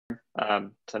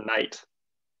tonight.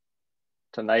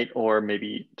 Tonight or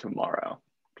maybe tomorrow,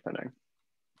 depending.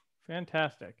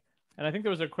 Fantastic. And I think there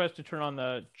was a request to turn on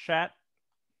the chat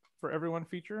for everyone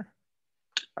feature.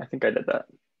 I think I did that.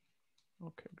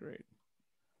 Okay, great.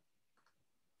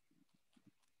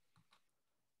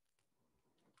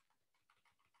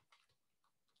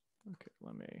 Okay,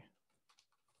 let me.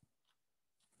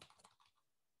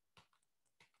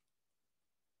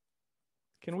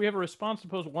 Can we have a response to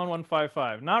post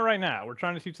 1155? Not right now. We're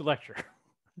trying to teach the lecture.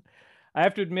 I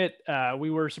have to admit, we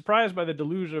were surprised by the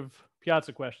deluge of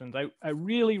Piazza questions. I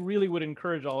really, really would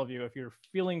encourage all of you, if you're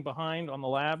feeling behind on the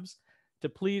labs, to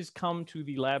please come to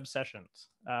the lab sessions.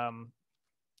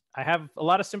 I have a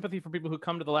lot of sympathy for people who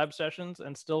come to the lab sessions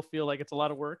and still feel like it's a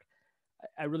lot of work.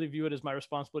 I really view it as my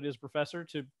responsibility as a professor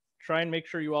to try and make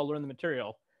sure you all learn the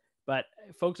material. But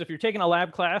folks, if you're taking a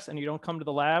lab class and you don't come to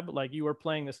the lab, like, you are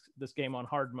playing this game on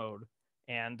hard mode,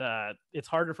 and it's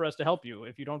harder for us to help you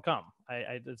if you don't come.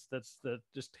 That's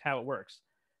just how it works.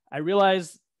 I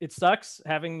realize it sucks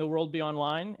having the world be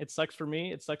online. It sucks for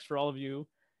me. It sucks for all of you.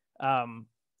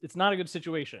 It's not a good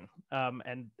situation,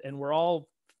 and we're all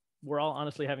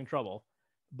honestly having trouble.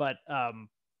 But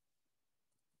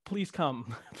please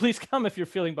come. Please come if you're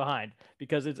feeling behind,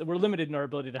 because we're limited in our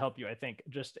ability to help you. I think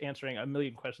just answering a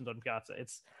million questions on Piazza.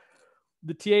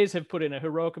 The TAs have put in a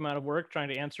heroic amount of work trying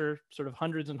to answer sort of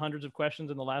hundreds and hundreds of questions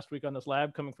in the last week on this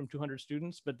lab, coming from 200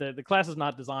 students. But the class is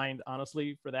not designed,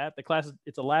 honestly, for that. The class,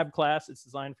 it's a lab class. It's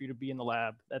designed for you to be in the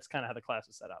lab. That's kind of how the class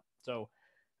is set up. So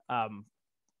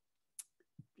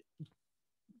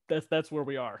that's where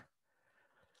we are.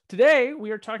 Today,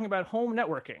 we are talking about home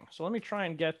networking. So let me try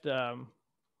and get what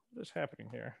is happening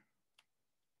here.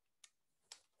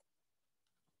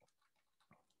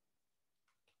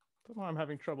 Somehow I'm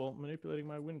having trouble manipulating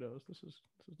my windows. This is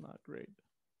not great.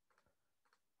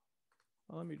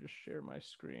 Well, let me just share my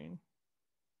screen.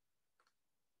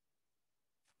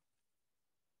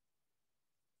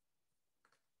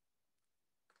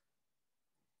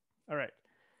 All right.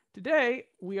 Today,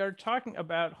 we are talking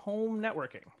about home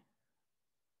networking.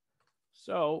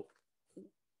 So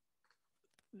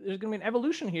there's going to be an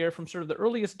evolution here from sort of the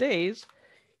earliest days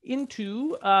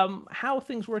into how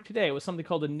things work today with something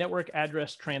called a network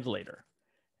address translator.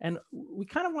 And we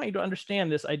kind of want you to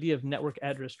understand this idea of network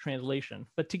address translation.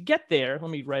 But to get there, let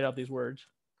me write out these words.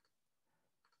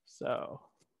 So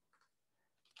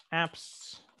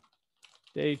apps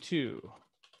day 2,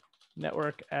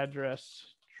 network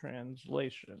address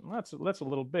translation. That's a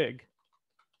little big.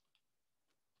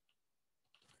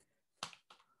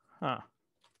 Huh.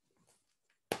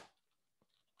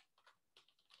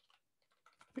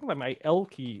 I think like my L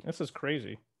key, this is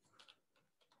crazy.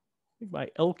 I think my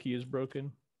L key is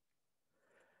broken.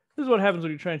 This is what happens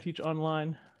when you try and teach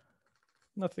online.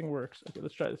 Nothing works. Okay,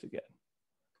 let's try this again.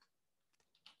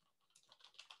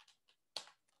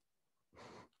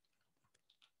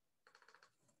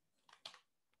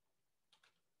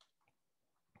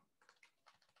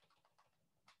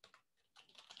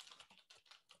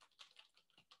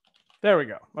 There we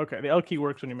go. Okay, the L key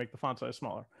works when you make the font size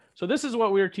smaller. So this is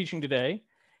what we're teaching today.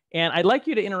 And I'd like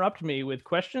you to interrupt me with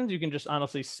questions. You can just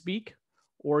honestly speak,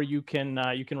 or you can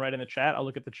write in the chat. I'll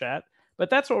look at the chat. But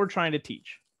that's what we're trying to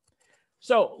teach.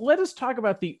 So let us talk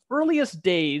about the earliest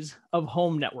days of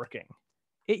home networking.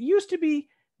 It used to be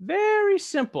very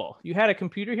simple. You had a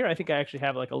computer here. I think I actually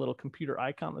have like a little computer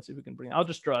icon. Let's see if we can bring it. I'll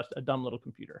just draw a dumb little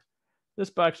computer. This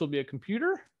box will be a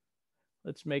computer.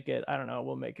 Let's make it, I don't know,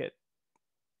 we'll make it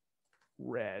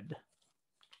red.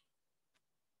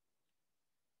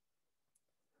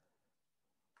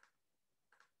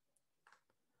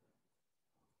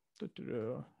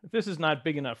 If this is not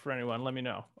big enough for anyone, let me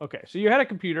know. Okay, so you had a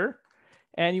computer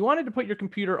and you wanted to put your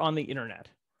computer on the internet.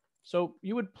 So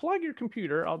you would plug your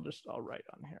computer. I'll write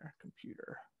on here,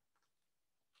 computer.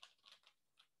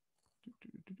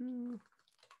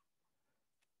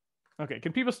 Okay,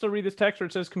 can people still read this text where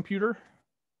it says computer?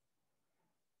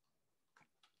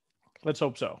 Let's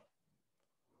hope so.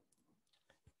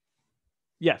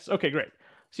 Yes, okay, great.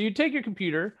 So you take your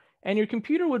computer and your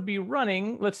computer would be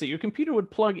running, let's see, your computer would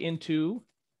plug into,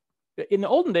 in the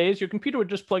olden days, your computer would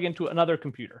just plug into another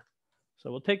computer.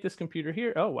 So we'll take this computer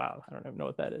here. Oh, wow, I don't even know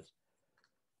what that is.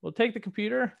 We'll take the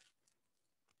computer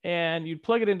and you'd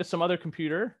plug it into some other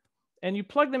computer and you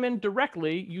plug them in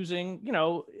directly using, you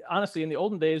know, honestly, in the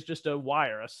olden days, just a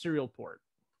wire, a serial port.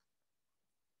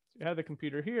 So you have the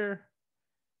computer here,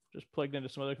 just plugged into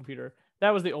some other computer.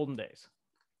 That was the olden days.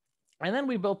 And then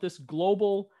we built this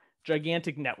global,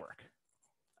 gigantic network.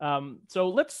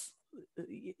 So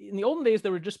in the olden days,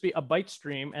 there would just be a byte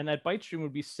stream, and that byte stream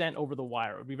would be sent over the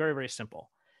wire. It would be very, very simple.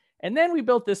 And then we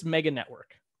built this mega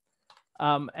network.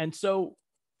 And so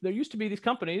there used to be these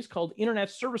companies called internet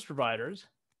service providers,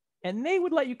 and they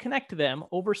would let you connect to them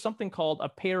over something called a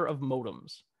pair of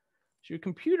modems. So your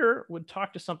computer would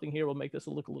talk to something here. We'll make this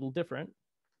look a little different.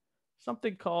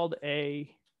 Something called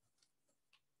a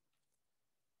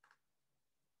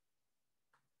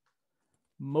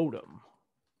modem.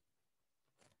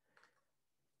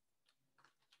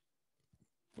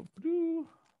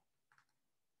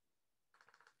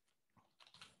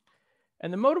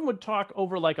 And the modem would talk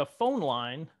over like a phone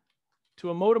line to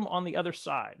a modem on the other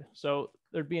side. So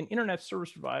there'd be an internet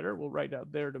service provider. We'll write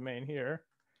out their domain here.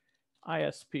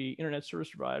 ISP, internet service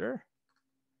provider.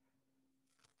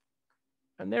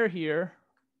 And they're here.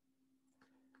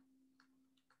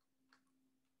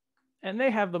 And they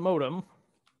have the modem.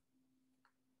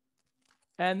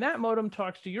 And that modem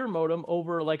talks to your modem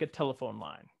over like a telephone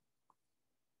line.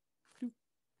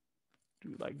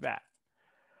 Do like that.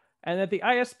 And at the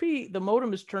ISP, the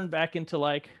modem is turned back into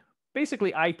like basically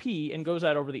IP and goes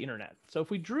out over the internet. So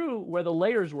if we drew where the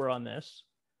layers were on this,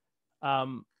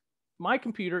 my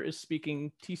computer is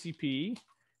speaking TCP.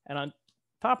 And on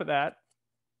top of that,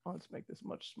 let's make this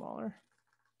much smaller.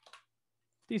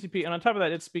 TCP. And on top of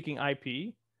that, it's speaking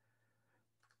IP.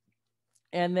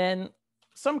 And then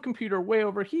some computer way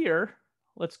over here,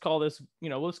 let's call this,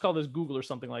 let's call this Google or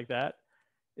something like that,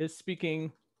 is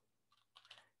speaking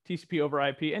TCP over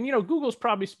IP. And, Google's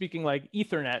probably speaking like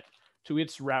Ethernet to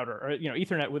its router, or,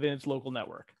 Ethernet within its local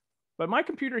network. But my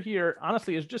computer here,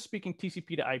 honestly, is just speaking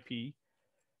TCP to IP.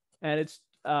 And it's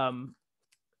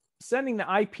sending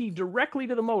the IP directly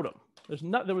to the modem.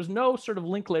 There was no sort of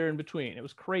link layer in between. It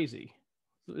was crazy.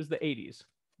 It was the 80s.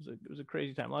 It was a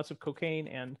crazy time. Lots of cocaine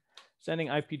and sending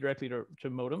IP directly to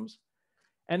modems.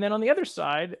 And then on the other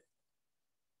side,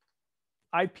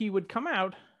 IP would come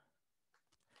out.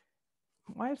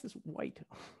 Why is this white?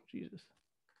 Oh, Jesus.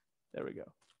 There we go.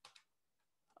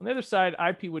 On the other side,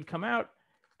 IP would come out,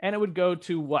 and it would go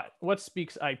to what? What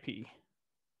speaks IP?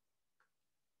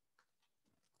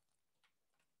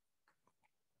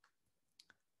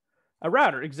 A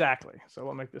router, exactly. So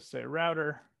we'll make this say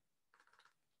router.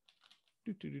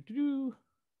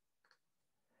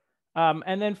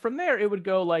 And then from there, it would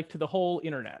go like to the whole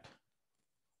internet.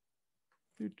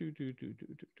 And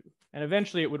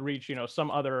eventually it would reach,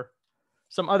 some other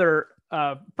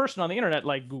person on the internet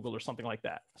like Google or something like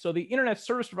that. So the internet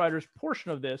service provider's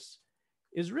portion of this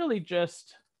is really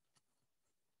just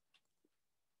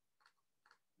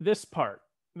this part.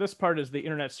 This part is the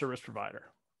internet service provider.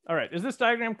 All right, is this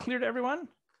diagram clear to everyone?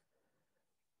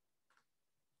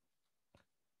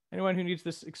 Anyone who needs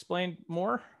this explained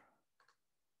more?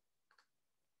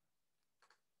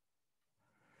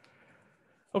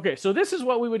 Okay, so this is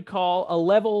what we would call a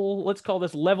level, let's call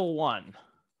this level 1.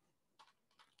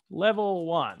 Level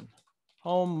 1,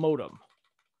 home modem.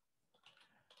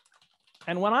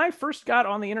 And when I first got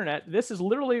on the internet, this is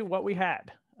literally what we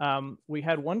had. We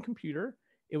had one computer.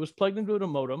 It was plugged into a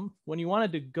modem. When you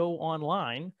wanted to go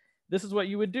online, this is what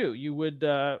you would do. You would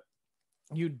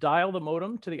you'd dial the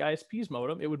modem to the ISP's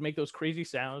modem. It would make those crazy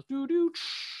sounds, doo-doo,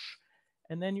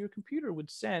 and then your computer would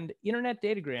send internet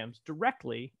datagrams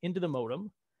directly into the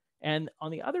modem. And on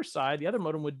the other side, the other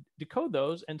modem would decode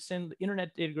those and send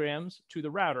internet datagrams to the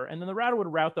router. And then the router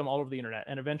would route them all over the internet.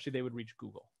 And eventually they would reach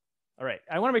Google. All right,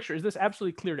 I want to make sure, is this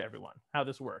absolutely clear to everyone how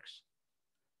this works?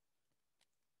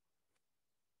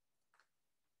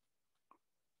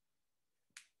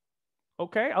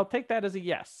 Okay, I'll take that as a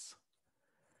yes.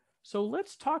 So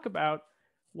let's talk about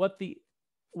what the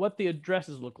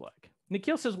addresses look like.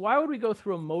 Nikhil says, why would we go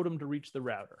through a modem to reach the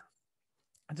router?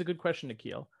 That's a good question,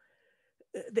 Nikhil.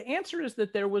 The answer is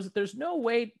that there's no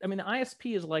way. I mean, the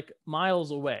ISP is like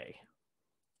miles away.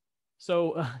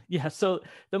 So so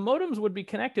the modems would be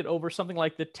connected over something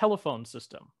like the telephone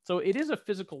system. So it is a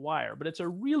physical wire, but it's a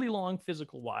really long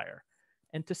physical wire.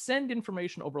 And to send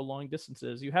information over long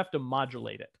distances, you have to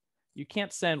modulate it. You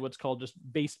can't send what's called just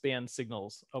baseband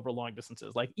signals over long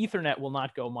distances. Like Ethernet will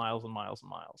not go miles and miles and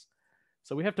miles.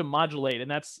 So we have to modulate, and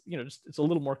that's, it's a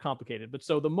little more complicated. But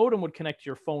so the modem would connect to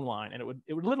your phone line, and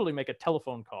it would literally make a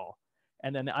telephone call.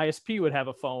 And then the ISP would have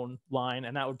a phone line,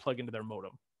 and that would plug into their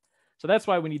modem. So that's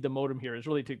why we need the modem here. It's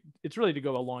really to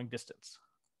go a long distance.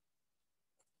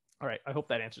 All right, I hope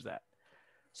that answers that.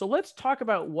 So let's talk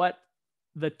about what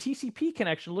the TCP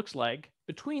connection looks like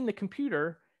between the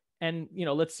computer and,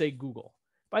 let's say Google.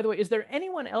 By the way, is there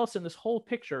anyone else in this whole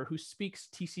picture who speaks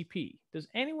TCP? Does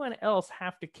anyone else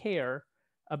have to care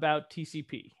about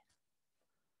TCP?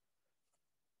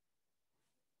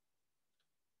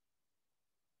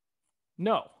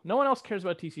 No one else cares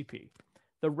about TCP.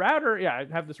 The router, I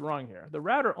have this wrong here. The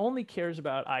router only cares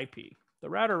about IP. The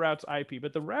router routes IP,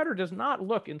 but the router does not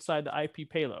look inside the IP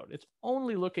payload. It's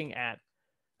only looking at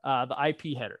the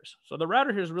IP headers. So the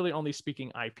router here is really only speaking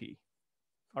IP.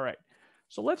 All right.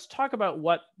 So let's talk about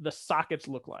what the sockets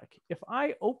look like. If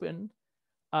I open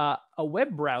a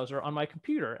web browser on my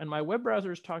computer and my web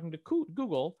browser is talking to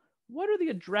Google, what are the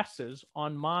addresses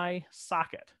on my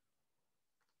socket?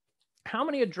 How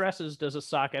many addresses does a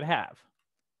socket have?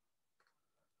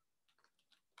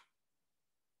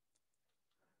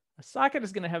 A socket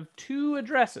is going to have two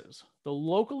addresses, the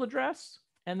local address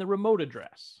and the remote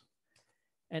address.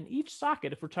 And each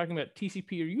socket, if we're talking about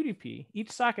TCP or UDP,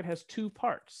 each socket has two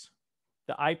parts,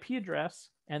 the IP address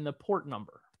and the port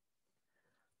number.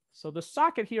 So the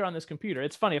socket here on this computer,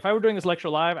 it's funny, if I were doing this lecture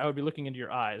live, I would be looking into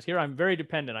your eyes. Here I'm very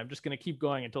dependent. I'm just going to keep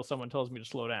going until someone tells me to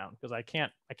slow down because I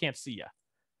can't see you.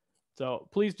 So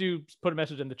please do put a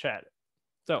message in the chat.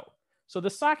 So the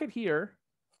socket here,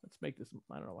 let's make this,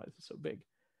 I don't know why this is so big.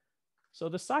 So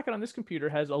the socket on this computer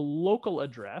has a local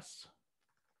address.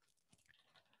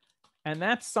 And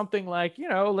that's something like,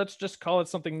 let's just call it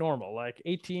something normal, like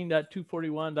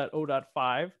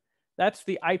 18.241.0.5. That's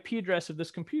the IP address of this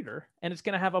computer. And it's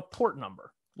going to have a port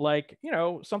number, like,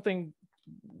 something,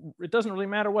 it doesn't really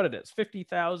matter what it is,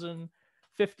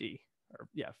 50,050, or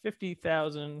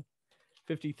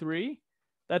 50,053.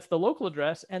 That's the local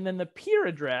address. And then the peer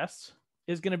address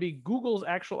is going to be Google's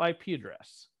actual IP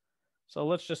address. So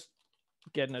let's just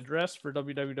get an address for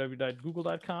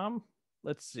www.google.com.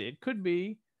 Let's see, it could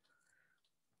be,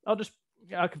 I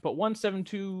can put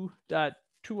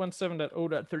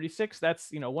 172.217.0.36.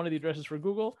 That's, one of the addresses for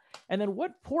Google. And then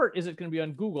what port is it going to be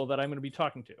on Google that I'm going to be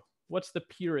talking to? What's the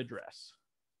peer address?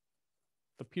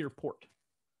 The peer port.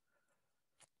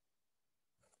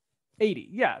 80.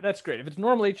 Yeah, that's great. If it's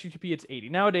normal HTTP, it's 80.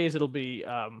 Nowadays, it'll be,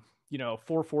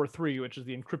 443, which is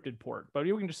the encrypted port. But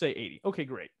we can just say 80. Okay,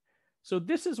 great. So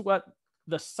this is what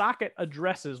the socket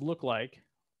addresses look like.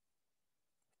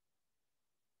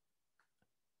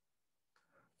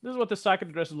 This is what the socket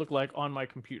addresses look like on my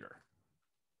computer.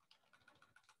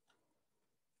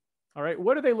 All right,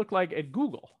 what do they look like at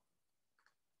Google?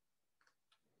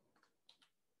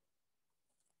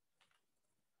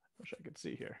 Wish I could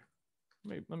see here.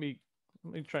 Let me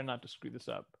try not to screw this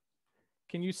up.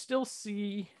 Can you still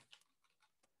see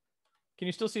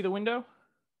the window?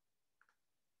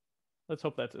 Let's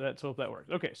hope that works.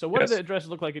 Okay, so what do the addresses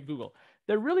look like at Google?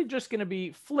 They're really just going to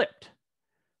be flipped.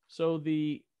 So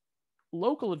the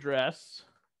local address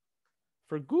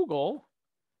for Google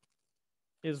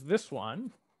is this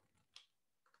one.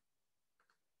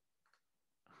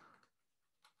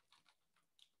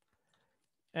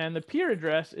 And the peer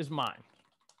address is mine.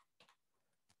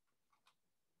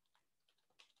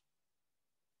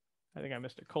 I think I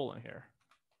missed a colon here.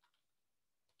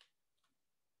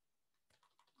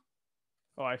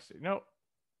 Oh, I see. No,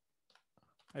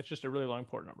 it's just a really long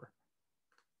port number.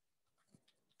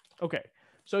 Okay,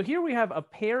 so here we have a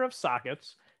pair of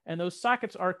sockets, and those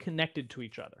sockets are connected to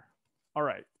each other. All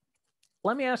right,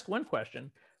 let me ask one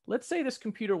question. Let's say this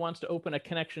computer wants to open a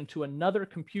connection to another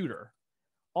computer,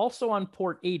 also on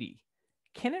port 80.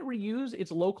 Can it reuse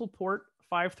its local port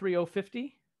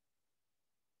 53050?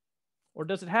 Or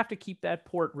does it have to keep that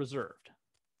port reserved?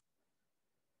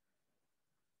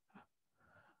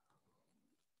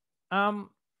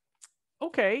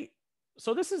 Okay,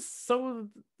 so this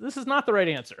is not the right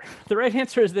answer. The right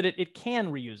answer is that it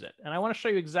can reuse it. And I want to show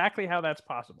you exactly how that's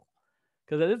possible,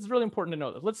 because it's really important to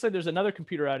know this. Let's say there's another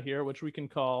computer out here, which we can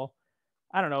call,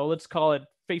 I don't know, let's call it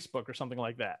Facebook or something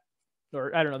like that.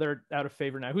 Or I don't know, they're out of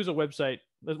favor now. Who's a website?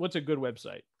 What's a good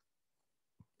website?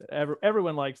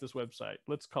 Everyone likes this website.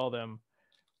 Let's call them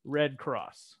Red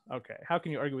Cross. Okay, how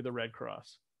can you argue with the Red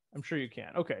Cross? I'm sure you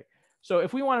can. Okay, so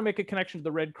if we want to make a connection to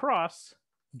the Red Cross,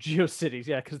 GeoCities,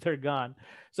 yeah, because they're gone.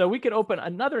 So we could open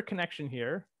another connection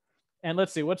here, and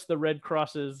let's see, what's the Red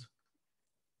Cross's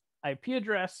IP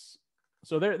address?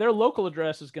 So their local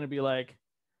address is going to be like,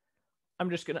 I'm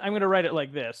going to write it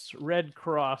like this, Red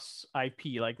Cross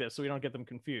IP, like this, so we don't get them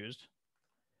confused.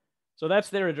 So that's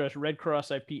their address, Red Cross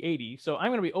IP 80. So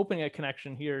I'm going to be opening a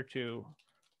connection here to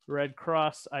Red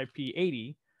Cross IP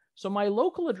 80. So my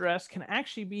local address can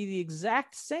actually be the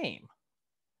exact same.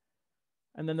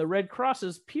 And then the Red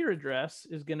Cross's peer address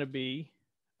is going to be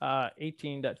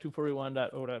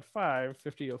 18.241.0.5,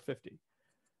 50.050.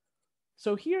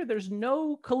 So here there's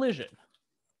no collision.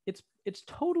 It's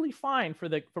totally fine for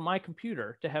my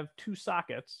computer to have two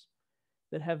sockets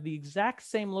that have the exact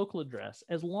same local address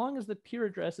as long as the peer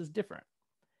address is different.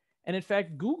 And in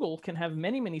fact, Google can have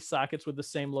many, many sockets with the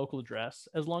same local address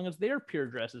as long as their peer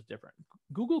address is different.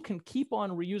 Google can keep on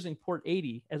reusing port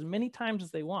 80 as many times as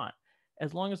they want,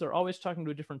 as long as they're always talking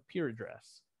to a different peer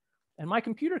address. And my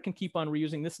computer can keep on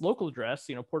reusing this local address,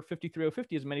 port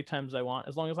 53050 as many times as I want,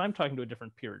 as long as I'm talking to a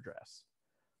different peer address.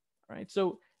 All right,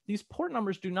 so these port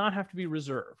numbers do not have to be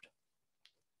reserved.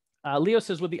 Leo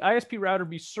says, would the ISP router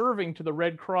be serving to the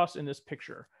Red Cross in this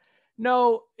picture?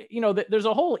 No, there's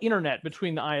a whole internet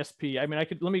between the ISP. I mean,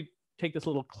 let me take this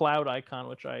little cloud icon,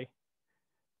 which I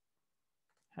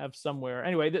have somewhere.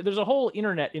 Anyway, there's a whole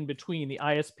internet in between the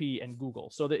ISP and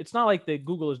Google. So that it's not like the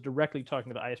Google is directly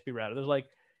talking to the ISP router. There's like,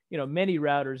 many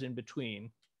routers in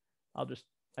between.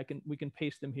 We can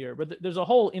paste them here, but there's a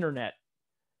whole internet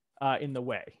in the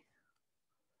way.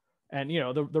 And,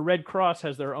 the Red Cross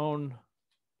has their own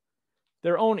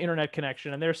internet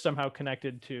connection, and they're somehow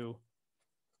connected to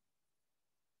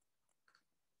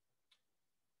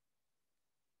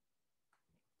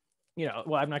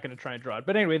well, I'm not going to try and draw it,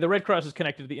 but anyway, the Red Cross is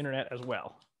connected to the internet as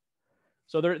well.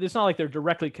 So it's not like they're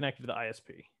directly connected to the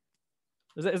ISP.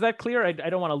 Is that clear? I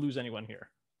don't want to lose anyone here.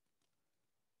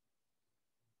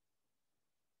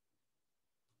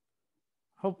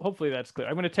 Hopefully that's clear.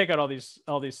 I'm going to take out all these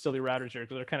silly routers here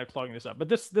because they're kind of clogging this up. But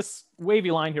this wavy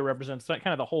line here represents kind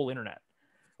of the whole internet.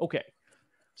 Okay,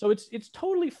 so it's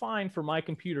totally fine for my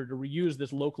computer to reuse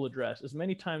this local address as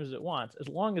many times as it wants, as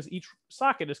long as each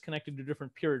socket is connected to a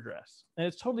different peer address. And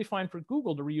it's totally fine for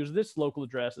Google to reuse this local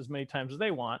address as many times as they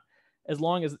want, as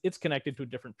long as it's connected to a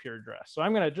different peer address. So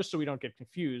I'm going to, just so we don't get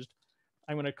confused,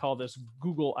 I'm going to call this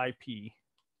Google IP,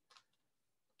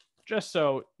 just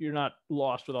so you're not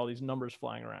lost with all these numbers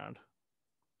flying around.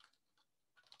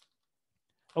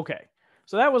 Okay,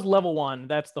 so that was level 1.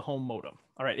 That's the home modem.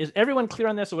 All right, is everyone clear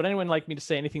on this, or would anyone like me to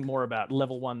say anything more about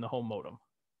level 1, the home modem?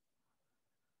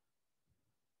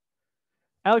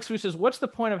 Alex Wu says, what's the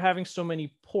point of having so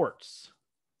many ports?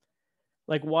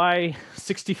 Like, why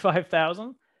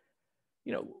 65,000?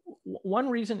 One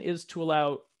reason is to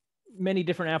allow many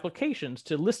different applications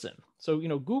to listen. So,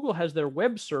 Google has their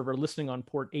web server listening on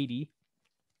port 80,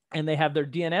 and they have their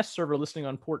DNS server listening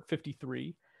on port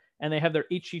 53, and they have their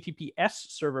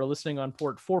HTTPS server listening on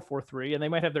port 443, and they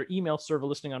might have their email server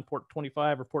listening on port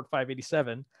 25 or port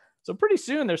 587. So pretty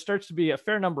soon there starts to be a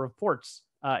fair number of ports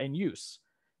in use,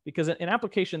 because an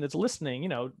application that's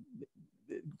listening,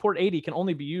 port 80 can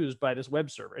only be used by this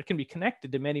web server. It can be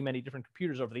connected to many, many different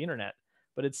computers over the internet,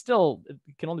 but it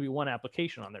can only be one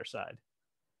application on their side.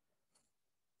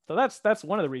 So that's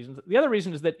one of the reasons. The other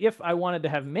reason is that if I wanted to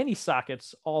have many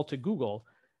sockets all to Google,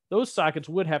 those sockets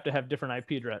would have to have different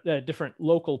IP address, different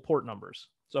local port numbers.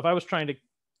 So if I was trying to,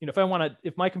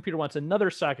 if my computer wants another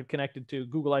socket connected to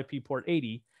Google IP port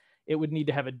 80, it would need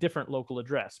to have a different local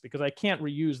address, because I can't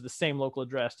reuse the same local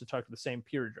address to talk to the same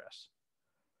peer address.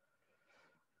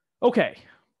 Okay,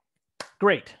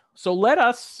 great. So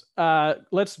let's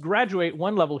graduate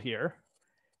one level here,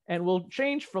 and we'll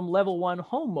change from level 1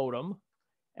 home modem,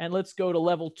 and let's go to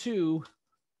level 2,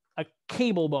 a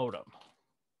cable modem.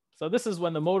 So this is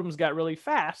when the modems got really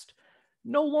fast.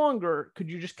 No longer could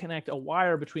you just connect a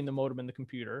wire between the modem and the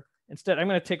computer. Instead, I'm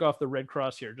going to take off the red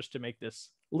cross here just to make this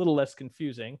a little less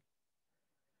confusing.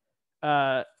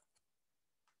 Some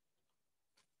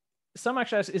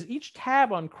actually asks, is each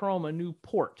tab on Chrome a new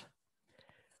port?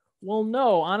 Well,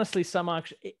 no, honestly,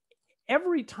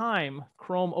 every time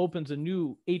Chrome opens a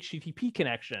new HTTP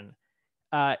connection,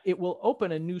 it will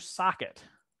open a new socket.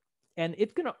 And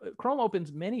Chrome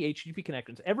opens many HTTP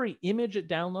connections. Every image it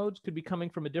downloads could be coming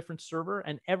from a different server,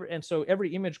 and so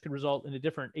every image could result in a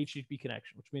different HTTP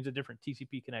connection, which means a different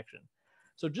TCP connection.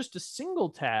 So just a single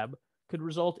tab could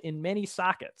result in many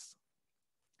sockets.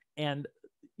 And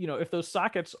if those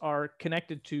sockets are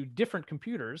connected to different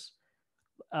computers,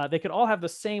 they could all have the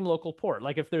same local port.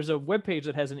 Like if there's a web page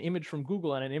that has an image from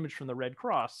Google and an image from the Red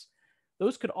Cross,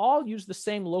 those could all use the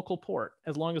same local port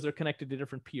as long as they're connected to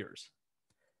different peers.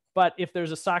 But if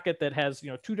there's a socket that has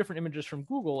 2 different images from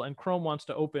Google and Chrome wants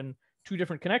to open 2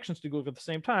 different connections to Google at the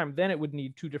same time, then it would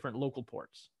need 2 different local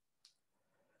ports.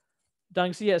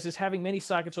 Dongzi, is having many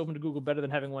sockets open to Google better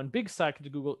than having one big socket to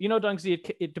Google?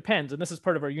 Dongzi, it depends. And this is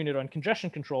part of our unit on congestion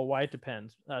control, why it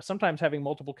depends. Sometimes having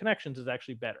multiple connections is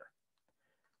actually better.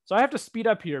 So I have to speed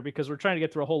up here because we're trying to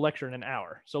get through a whole lecture in an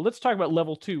hour. So let's talk about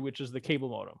level 2, which is the cable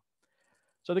modem.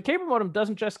 So the cable modem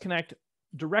doesn't just connect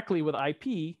directly with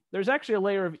IP, there's actually a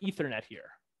layer of Ethernet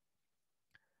here.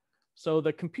 So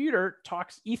the computer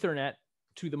talks Ethernet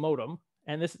to the modem,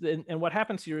 and what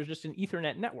happens here is just an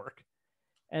Ethernet network.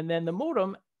 And then the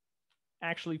modem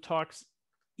actually talks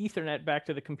Ethernet back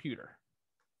to the computer.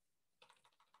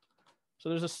 So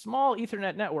there's a small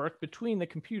Ethernet network between the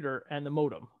computer and the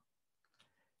modem.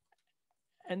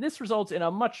 And this results in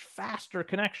a much faster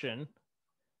connection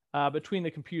between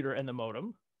the computer and the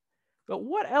modem. But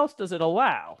what else does it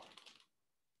allow?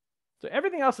 So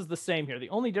everything else is the same here. The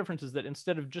only difference is that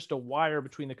instead of just a wire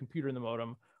between the computer and the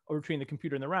modem, or between the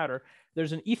computer and the router,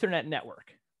 there's an Ethernet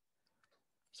network.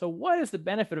 So what is the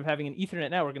benefit of having an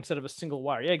Ethernet network instead of a single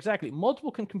wire? Yeah, exactly.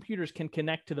 Multiple computers can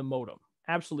connect to the modem.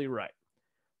 Absolutely right.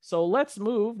 So let's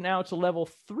move now to level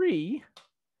 3,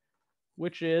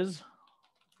 which is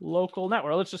local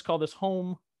network. Let's just call this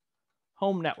home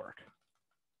network.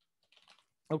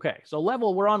 Okay, so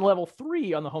we're on level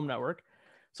 3 on the home network.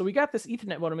 So we got this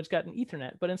Ethernet modem, it's got an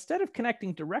Ethernet, but instead of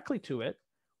connecting directly to it,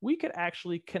 we could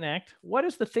actually connect. What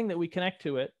is the thing that we connect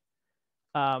to it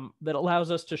that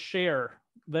allows us to share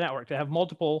the network, to have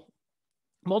multiple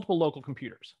local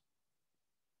computers?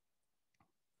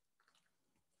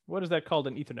 What is that called?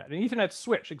 An Ethernet. An Ethernet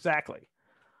switch, exactly.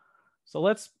 So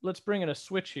let's bring in a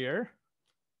switch here.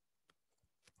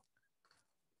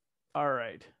 All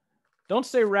right. Don't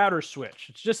say router switch.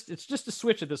 It's just a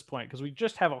switch at this point because we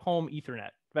just have a home Ethernet.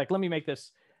 In fact, let me make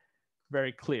this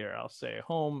very clear. I'll say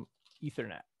home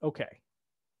Ethernet. Okay.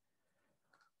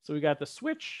 So we got the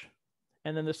switch,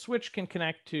 and then the switch can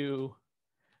connect to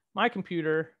my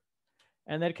computer,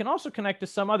 and then it can also connect to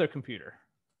some other computer.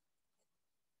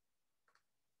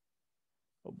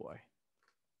 Oh boy.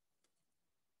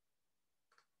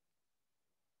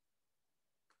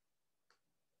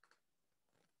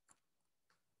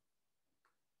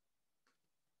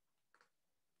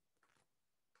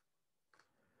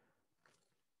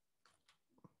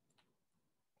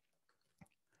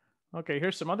 Okay,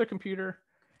 here's some other computer.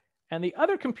 And the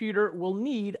other computer will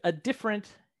need a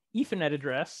different Ethernet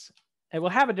address. It will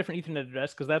have a different Ethernet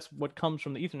address because that's what comes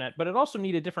from the Ethernet, but it also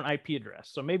needs a different IP address.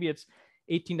 So maybe it's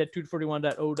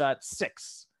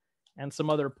 18.241.0.6 and some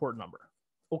other port number.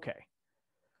 Okay.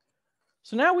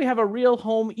 So now we have a real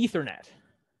home Ethernet.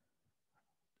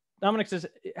 Dominic says,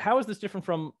 how is this different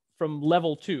from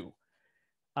level 2?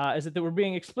 Is it that we're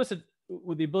being explicit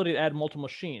with the ability to add multiple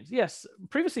machines? Yes.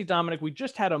 Previously, Dominic, we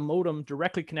just had a modem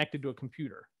directly connected to a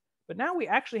computer. But now we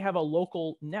actually have a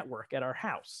local network at our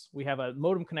house. We have a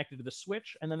modem connected to the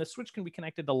switch, and then the switch can be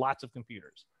connected to lots of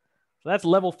computers. So that's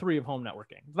level 3 of home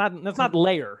networking. That's not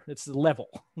layer, it's level.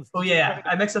 Oh yeah,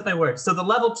 I mixed up my words. So the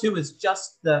level 2 is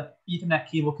just the Ethernet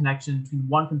cable connection between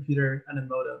one computer and a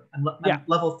modem. And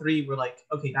level 3, we're like,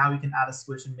 okay, now we can add a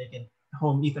switch and make a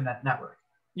home Ethernet network.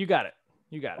 You got it.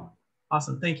 You got it.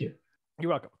 Awesome, thank you. You're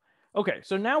welcome. Okay,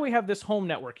 so now we have this home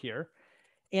network here.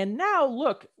 And now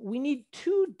look, we need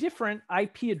 2 different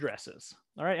IP addresses.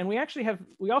 All right, and we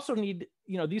also need,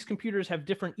 these computers have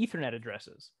different Ethernet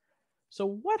addresses.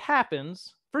 So what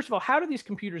happens, first of all, how do these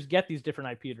computers get these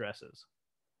different IP addresses?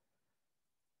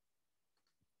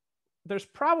 There's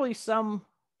probably some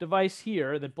device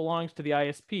here that belongs to the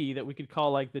ISP that we could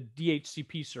call like the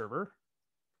DHCP server.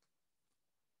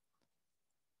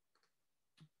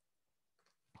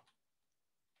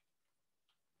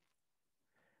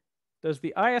 Does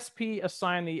the ISP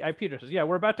assign the IP addresses? Yeah,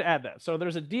 we're about to add that. So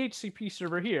there's a DHCP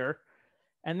server here,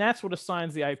 and that's what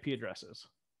assigns the IP addresses.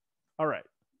 All right.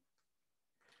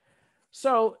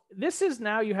 So this is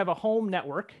now you have a home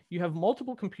network. You have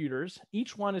multiple computers.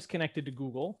 Each one is connected to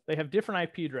Google. They have different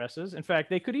IP addresses. In fact,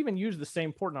 they could even use the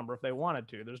same port number if they wanted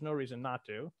to. There's no reason not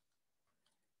to.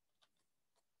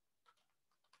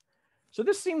 So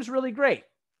this seems really great.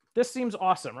 This seems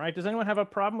awesome, right? Does anyone have a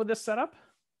problem with this setup?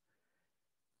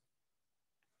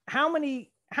 How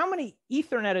many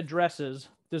Ethernet addresses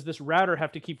does this router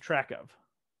have to keep track of?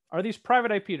 Are these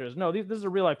private IP addresses? No, this is a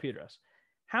real IP address.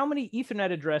 How many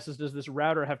Ethernet addresses does this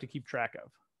router have to keep track of?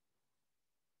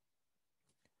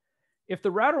 If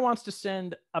the router wants to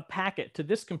send a packet to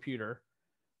this computer,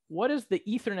 what is the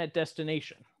Ethernet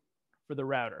destination for the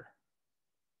router?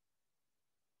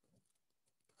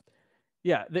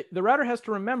 Yeah, the router has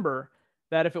to remember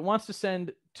that if it wants to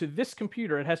send to this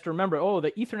computer, it has to remember, oh,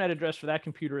 the Ethernet address for that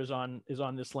computer is on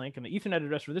this link, and the Ethernet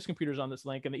address for this computer is on this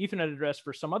link, and the Ethernet address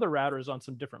for some other router is on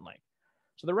some different link.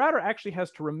 So the router actually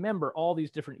has to remember all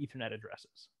these different Ethernet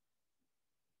addresses.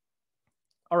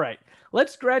 All right,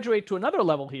 let's graduate to another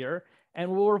level here,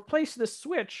 and we'll replace this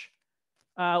switch.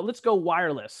 Let's go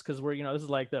wireless, because this is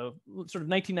like the sort of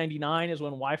 1999 is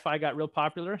when Wi-Fi got real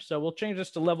popular. So we'll change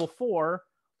this to level 4,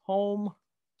 home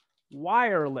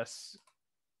wireless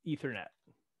Ethernet.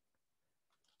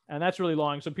 And that's really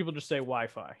long, so people just say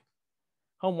Wi-Fi.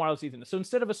 Home wireless Ethernet. So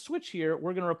instead of a switch here,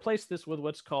 we're going to replace this with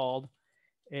what's called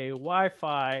a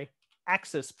Wi-Fi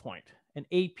access point, an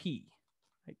AP.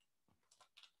 Right?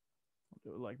 I'll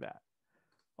do it like that.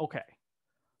 Okay.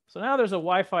 So now there's a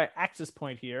Wi-Fi access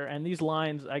point here, and these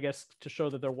lines, I guess, to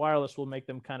show that they're wireless will make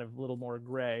them kind of a little more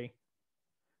gray.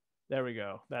 There we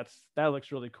go. That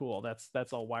looks really cool.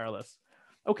 That's all wireless.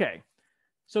 Okay.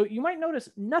 So you might notice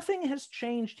nothing has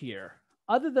changed here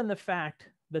other than the fact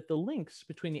that the links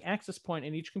between the access point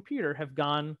and each computer have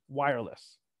gone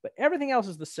wireless. But everything else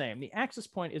is the same. The access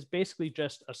point is basically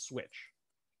just a switch.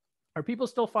 Are people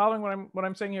still following what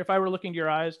I'm saying here? If I were looking to your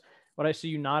eyes, would I see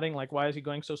you nodding like, why is he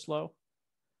going so slow?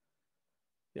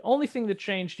 The only thing that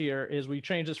changed here is we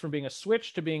changed this from being a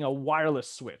switch to being a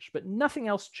wireless switch, but nothing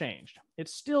else changed.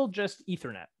 It's still just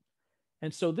Ethernet.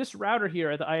 And so this router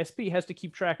here at the ISP has to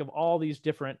keep track of all these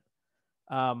different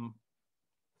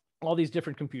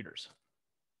computers.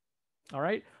 All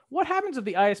right. What happens if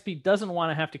the ISP doesn't want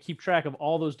to have to keep track of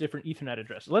all those different Ethernet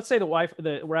addresses? Let's say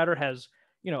the router has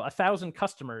 1,000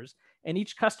 customers, and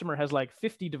each customer has like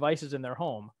 50 devices in their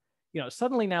home.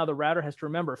 Suddenly now the router has to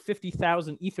remember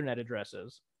 50,000 Ethernet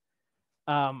addresses.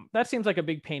 That seems like a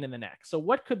big pain in the neck. So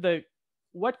what could the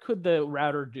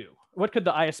router do? What could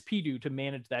the ISP do to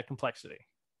manage that complexity?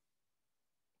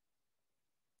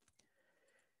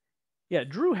 Yeah,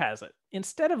 Drew has it.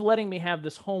 Instead of letting me have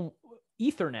this home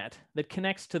Ethernet that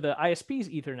connects to the ISP's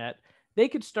Ethernet, they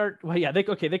could start, well, yeah, they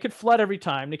could flood every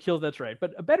time. Nikhil, that's right.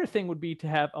 But a better thing would be to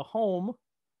have a home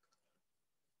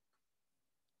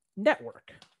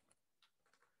network.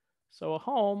 So a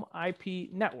home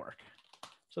IP network.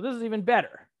 So this is even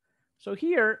better. So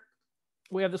here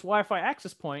we have this Wi-Fi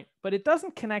access point, but it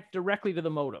doesn't connect directly to the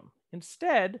modem.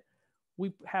 Instead,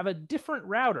 we have a different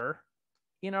router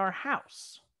in our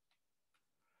house.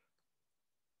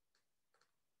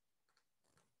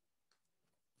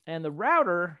 And the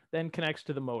router then connects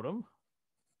to the modem.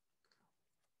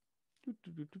 So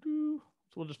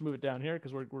we'll just move it down here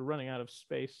because we're running out of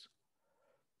space.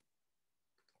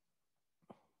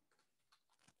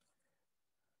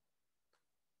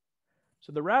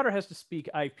 So the router has to speak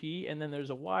IP, and then there's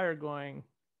a wire going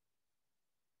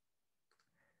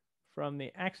from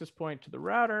the access point to the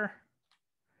router,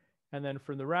 and then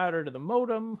from the router to the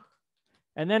modem,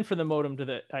 and then from the modem to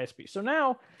the ISP. So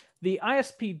now the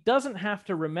ISP doesn't have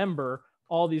to remember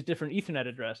all these different Ethernet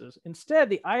addresses. Instead,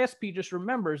 the ISP just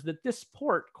remembers that this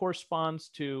port corresponds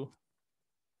to,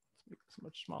 let's make this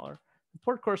much smaller. The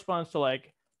port corresponds to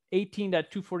like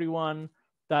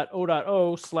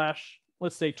 18.241.0.0/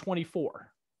 let's say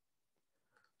 24.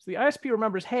 So the ISP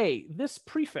remembers, hey, this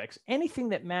prefix, anything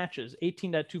that matches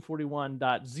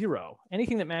 18.241.0,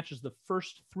 anything that matches the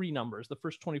first 3 numbers, the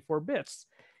first 24 bits,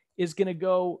 is going to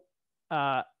go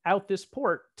out this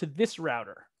port to this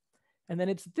router. And then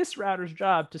it's this router's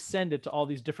job to send it to all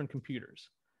these different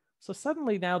computers. So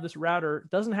suddenly now this router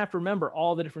doesn't have to remember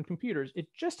all the different computers.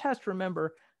 It just has to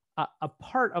remember a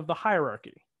part of the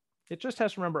hierarchy. It just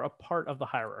has to remember a part of the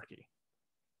hierarchy.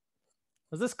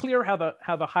 Is this clear how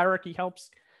the hierarchy helps?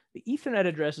 The Ethernet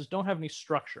addresses don't have any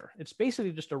structure. It's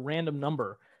basically just a random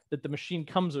number that the machine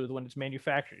comes with when it's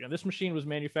manufactured. This machine was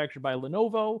manufactured by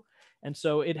Lenovo, and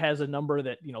so it has a number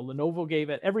that Lenovo gave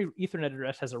it. Every Ethernet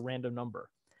address has a random number.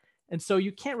 And so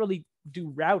you can't really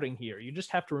do routing here. You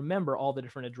just have to remember all the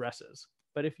different addresses.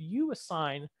 But if you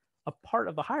assign a part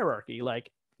of the hierarchy, like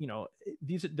the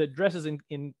addresses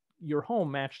in your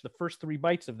home match the first 3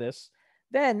 bytes of this,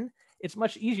 then it's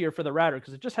much easier for the router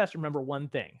because it just has to remember one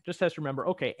thing. It just has to remember,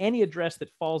 okay, any address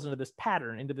that falls into this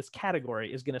pattern, into this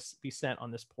category, is going to be sent on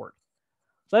this port.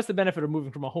 So that's the benefit of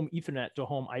moving from a home Ethernet to a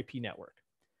home IP network.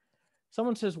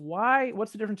 Someone says,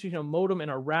 what's the difference between a modem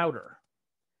and a router?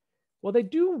 Well, they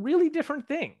do really different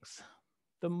things.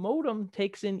 The modem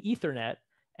takes in Ethernet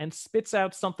and spits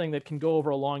out something that can go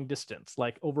over a long distance,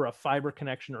 like over a fiber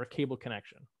connection or a cable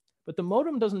connection. But the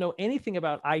modem doesn't know anything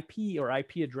about IP or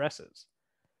IP addresses.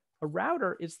 A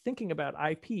router is thinking about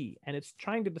IP, and it's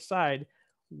trying to decide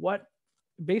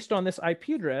based on this IP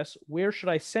address, where should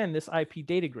I send this IP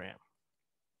datagram?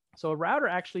 So a router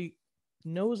actually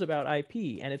knows about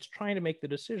IP, and it's trying to make the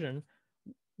decision,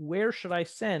 where should I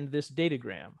send this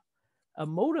datagram? A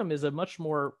modem is a much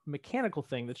more mechanical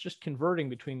thing that's just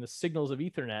converting between the signals of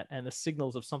Ethernet and the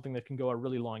signals of something that can go a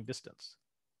really long distance.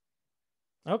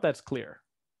 I hope that's clear.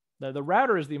 The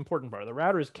router is the important part. The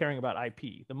router is caring about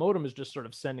IP. The modem is just sort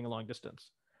of sending a long distance.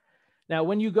 Now,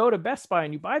 when you go to Best Buy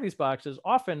and you buy these boxes,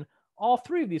 often all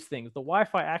 3 of these things, the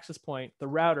Wi-Fi access point, the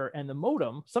router, and the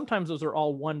modem, sometimes those are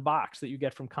all one box that you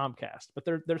get from Comcast, but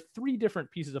they're 3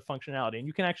 different pieces of functionality, and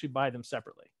you can actually buy them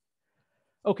separately.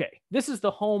 Okay, this is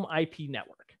the home IP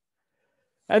network.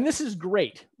 And this is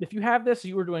great. If you have this,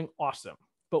 you are doing awesome.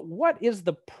 But what is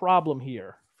the problem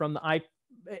here from the IP?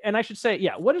 And I should say,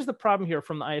 yeah, what is the problem here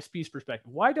from the ISP's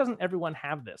perspective? Why doesn't everyone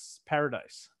have this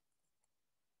paradise?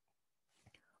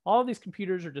 All of these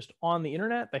computers are just on the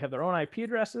internet. They have their own IP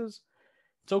addresses.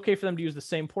 It's okay for them to use the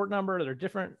same port number. They're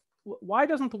different. Why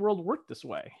doesn't the world work this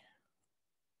way?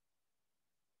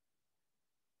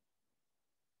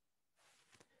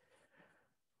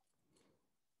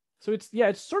 So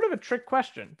it's sort of a trick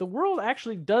question. The world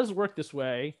actually does work this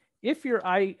way if your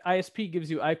ISP gives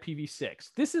you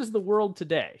IPv6. This is the world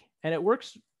today, and it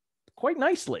works quite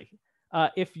nicely.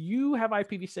 If you have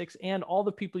IPv6 and all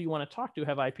the people you want to talk to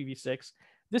have IPv6,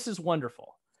 this is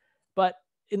wonderful. But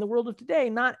in the world of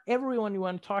today, not everyone you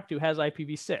want to talk to has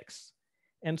IPv6.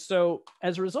 And so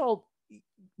as a result,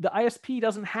 the ISP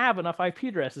doesn't have enough IP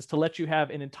addresses to let you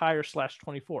have an entire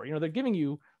 /24. You know, they're giving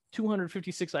you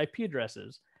 256 IP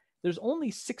addresses. There's only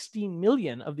 16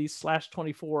 million of these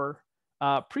 /24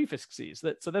 prefixes.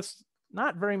 So that's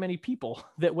not very many people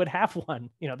that would have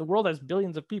one. You know, the world has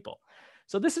billions of people.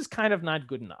 So this is kind of not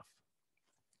good enough.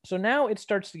 So now it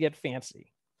starts to get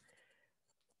fancy.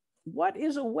 What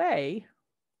is a way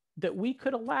that we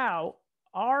could allow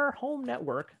our home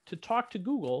network to talk to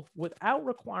Google without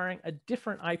requiring a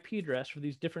different IP address for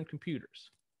these different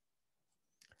computers?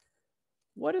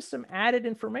 What is some added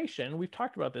information, we've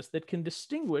talked about this, that can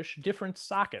distinguish different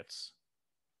sockets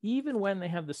even when they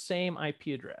have the same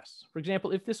IP address? For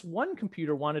example, if this one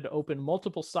computer wanted to open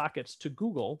multiple sockets to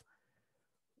Google,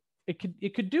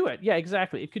 it could do it. Yeah,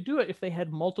 exactly. It could do it if they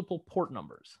had multiple port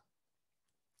numbers.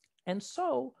 And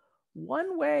so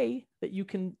one way that you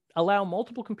can allow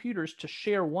multiple computers to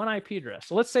share one IP address.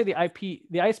 So let's say the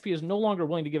ISP is no longer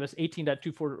willing to give us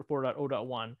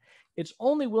 18.244.0.1. It's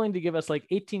only willing to give us like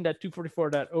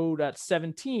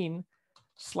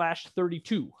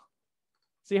 18.244.0.17/32.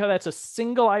 See how that's a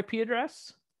single IP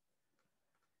address?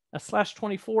 A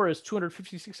 /24 is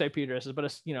 256 IP addresses, but a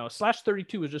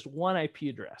 /32 is just one IP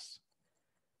address.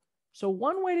 So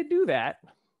one way to do that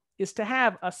is to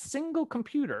have a single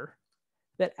computer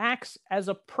that acts as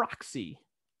a proxy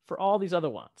for all these other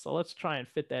ones. So let's try and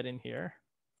fit that in here.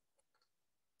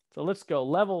 So let's go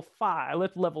level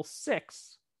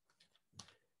 6.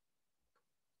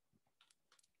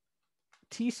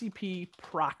 TCP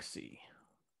proxy.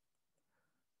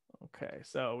 Okay,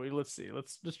 so let's see.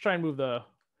 Let's just try and move the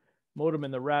modem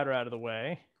and the router out of the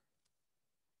way.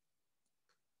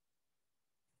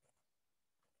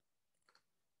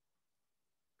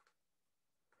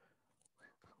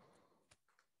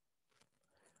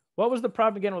 What was the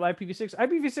problem again with IPv6?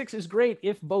 IPv6 is great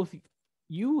if both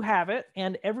you have it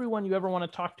and everyone you ever want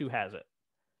to talk to has it.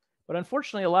 But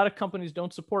unfortunately, a lot of companies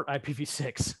don't support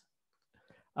IPv6.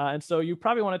 And so you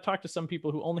probably want to talk to some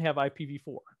people who only have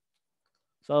IPv4.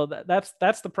 So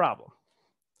that's the problem.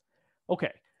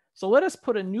 Okay, so let us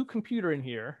put a new computer in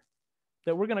here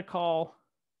that we're going to call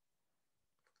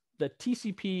the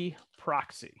TCP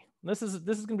proxy. This is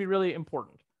going to be really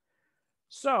important.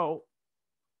 So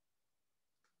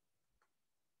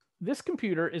this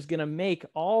computer is going to make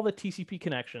all the TCP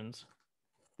connections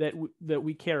that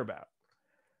we care about.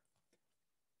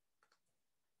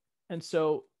 And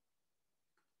so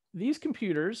these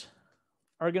computers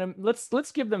are going to,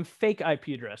 let's give them fake IP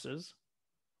addresses.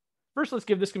 First, let's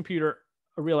give this computer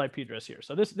a real IP address here.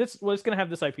 So it's going to have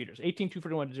this IP address,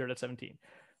 18.241.0.17.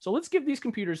 So let's give these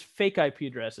computers fake IP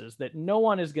addresses that no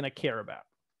one is going to care about.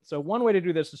 So one way to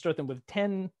do this is start them with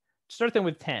 10.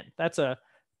 That's a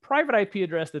private IP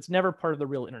address that's never part of the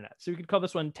real internet. So we could call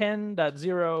this one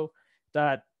 10.0.0.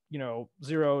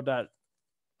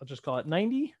 I'll just call it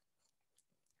 90.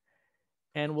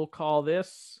 And we'll call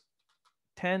this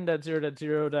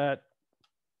 10.0.0.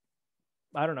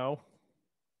 I don't know,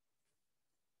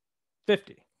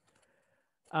 50.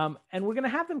 And we're going to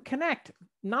have them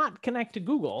not connect to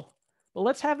Google, but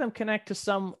let's have them connect to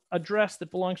some address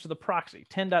that belongs to the proxy,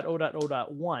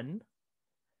 10.0.0.1.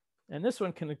 And this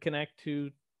one can connect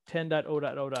to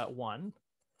 10.0.0.1.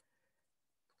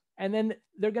 And then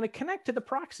they're going to connect to the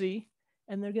proxy,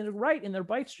 and they're going to write in their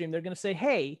byte stream, they're going to say,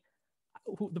 hey,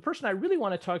 the person I really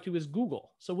want to talk to is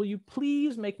Google. So will you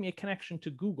please make me a connection to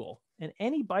Google? And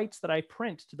any bytes that I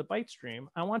print to the byte stream,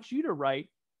 I want you to write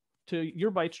to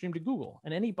your byte stream to Google.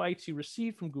 And any bytes you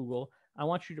receive from Google, I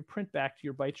want you to print back to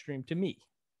your byte stream to me.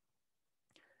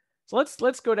 So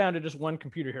let's go down to just one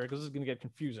computer here, because this is going to get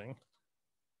confusing.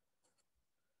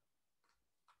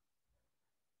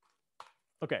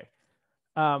 Okay.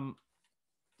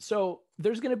 So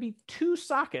there's going to be two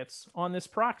sockets on this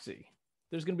proxy.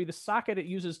 There's going to be the socket it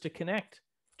uses to connect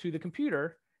to the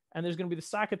computer, and there's going to be the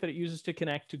socket that it uses to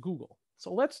connect to Google.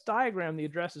 So let's diagram the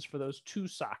addresses for those two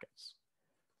sockets.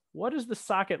 What does the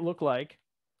socket look like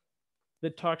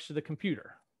that talks to the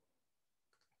computer?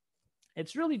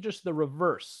 It's really just the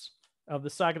reverse of the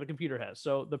socket the computer has.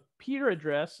 So the peer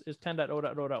address is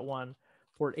 10.0.0.1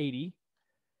 port 80,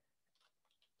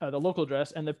 the local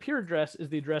address, and the peer address is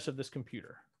the address of this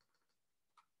computer.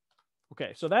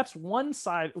 Okay, so that's one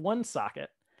socket,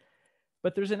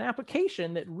 but there's an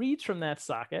application that reads from that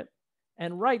socket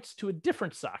and writes to a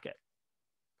different socket.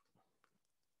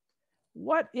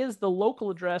 what is the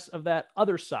local address of that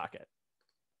other socket?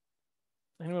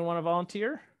 Anyone want to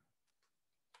volunteer?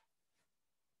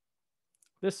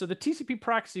 So the TCP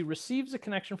proxy receives a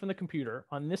connection from the computer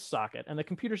on this socket, and the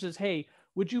computer says, hey,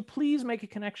 would you please make a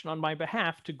connection on my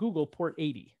behalf to Google port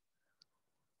 80?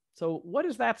 So what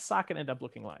does that socket end up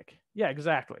looking like? Yeah,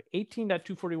 exactly.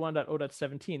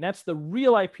 18.241.0.17. That's the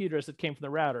real IP address that came from the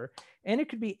router. And it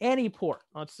could be any port,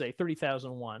 let's say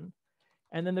 30,001.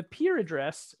 And then the peer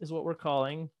address is what we're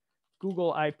calling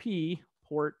Google IP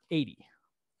port 80.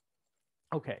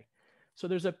 Okay, so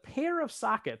there's a pair of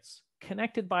sockets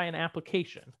connected by an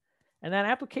application. And that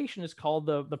application is called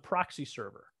the proxy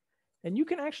server. And you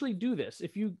can actually do this.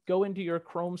 If you go into your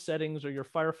Chrome settings or your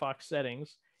Firefox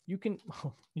settings, you can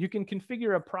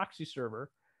configure a proxy server.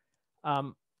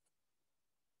 And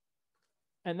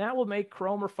that will make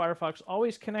Chrome or Firefox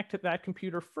always connect to that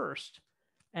computer first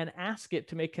and ask it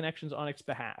to make connections on its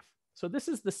behalf. So this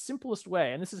is the simplest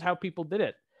way, and this is how people did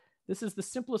it. This is the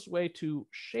simplest way to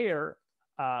share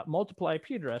multiple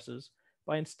IP addresses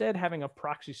by instead having a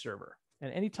proxy server.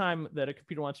 And anytime that a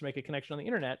computer wants to make a connection on the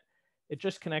internet, it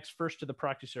just connects first to the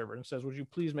proxy server and says, would you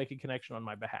please make a connection on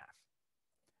my behalf?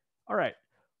 All right,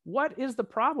 what is the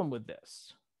problem with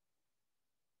this?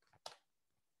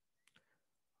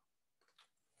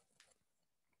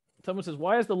 Someone says,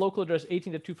 why is the local address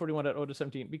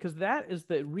 18.241.0.17? Because that is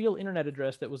the real internet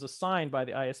address that was assigned by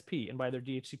the ISP and by their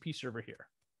DHCP server here.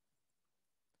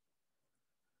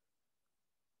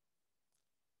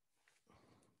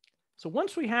 So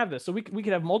once we have this, so we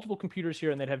could have multiple computers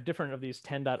here and they'd have different of these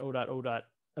 10.0.0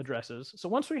 addresses. So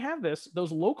once we have this,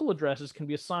 those local addresses can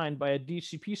be assigned by a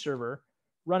DHCP server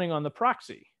running on the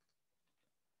proxy.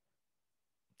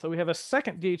 So we have a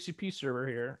second DHCP server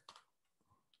here.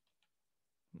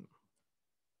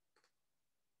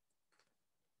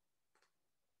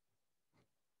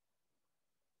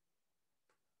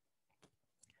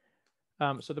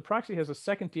 So the proxy has a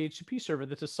second DHCP server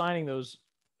that's assigning those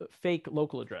fake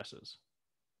local addresses.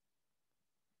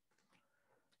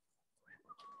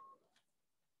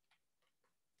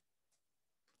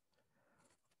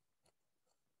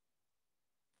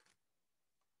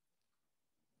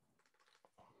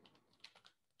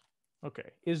 Okay,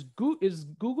 is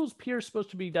Google's peer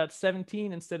supposed to be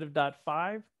 .17 instead of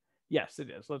 .5? Yes, it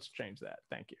is. Let's change that.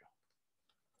 Thank you.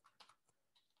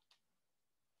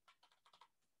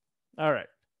 All right,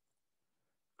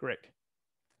 great.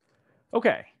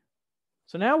 Okay,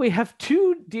 so now we have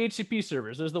two DHCP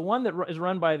servers. There's the one that is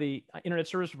run by the internet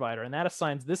service provider, and that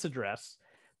assigns this address,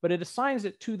 but it assigns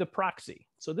it to the proxy.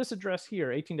 So this address here,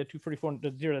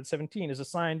 18.244.0.17, is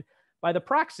assigned by the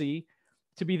proxy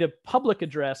to be the public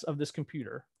address of this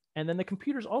computer. And then the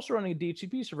computer is also running a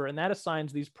DHCP server, and that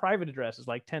assigns these private addresses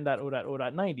like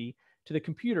 10.0.0.90 to the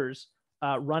computers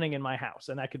running in my house.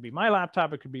 And that could be my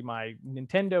laptop, it could be my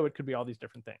Nintendo, it could be all these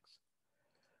different things.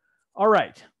 All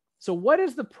right, so what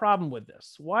is the problem with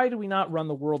this? Why do we not run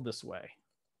the world this way?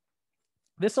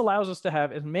 This allows us to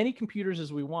have as many computers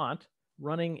as we want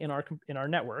running in our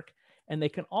network, and they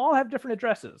can all have different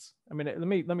addresses. I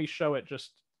mean, let me show it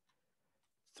just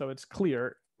so it's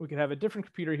clear. We could have a different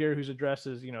computer here whose address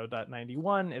is,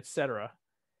 .91, etc.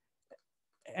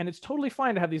 And it's totally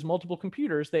fine to have these multiple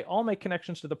computers. They all make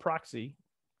connections to the proxy,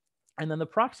 and then the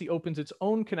proxy opens its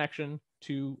own connection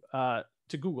to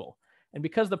Google. And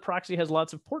because the proxy has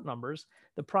lots of port numbers,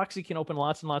 the proxy can open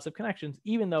lots and lots of connections,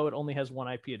 even though it only has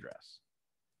one IP address.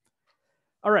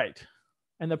 All right,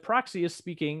 and the proxy is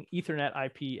speaking Ethernet,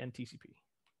 IP, and TCP.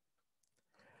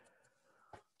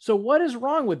 So what is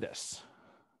wrong with this?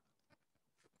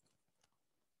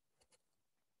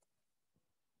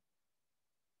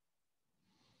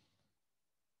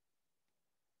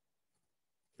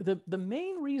 The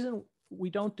main reason we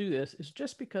don't do this is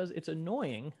just because it's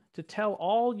annoying to tell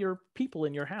all your people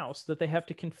in your house that they have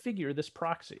to configure this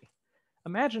proxy.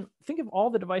 Think of all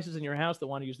the devices in your house that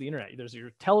want to use the internet. There's your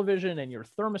television and your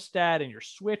thermostat and your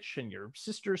switch and your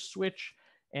sister's switch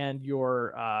and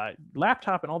your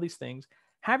laptop and all these things.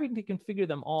 Having to configure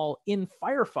them all in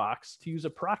Firefox to use a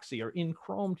proxy or in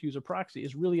Chrome to use a proxy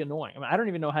is really annoying. I mean, I don't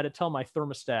even know how to tell my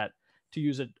thermostat to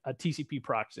use a TCP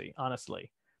proxy,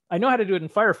 honestly. I know how to do it in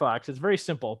Firefox. It's very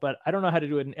simple, but I don't know how to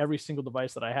do it in every single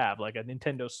device that I have, like a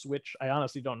Nintendo Switch. I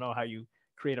honestly don't know how you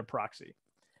create a proxy.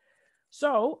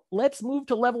 So let's move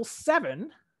to level 7,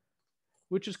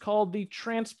 which is called the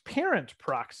transparent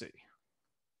proxy.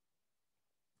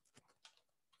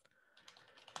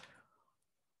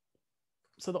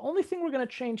 So the only thing we're going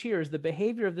to change here is the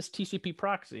behavior of this TCP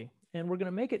proxy, and we're going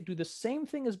to make it do the same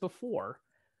thing as before,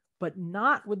 but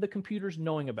not with the computers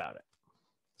knowing about it.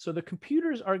 So the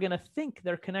computers are going to think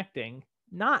they're connecting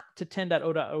not to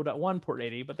 10.0.0.1 port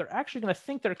 80, but they're actually going to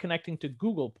think they're connecting to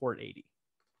Google port 80.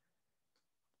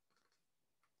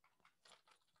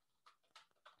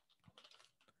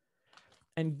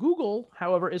 And Google,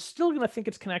 however, is still going to think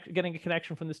it's getting a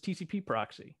connection from this TCP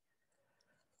proxy.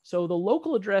 So the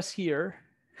local address here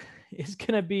is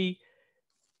going to be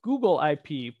Google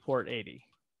IP port 80.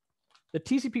 The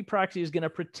TCP proxy is going to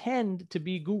pretend to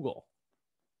be Google.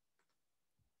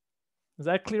 Is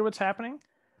that clear what's happening?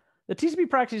 The TCP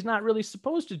proxy is not really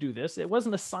supposed to do this. It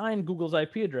wasn't assigned Google's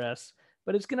IP address,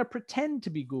 but it's going to pretend to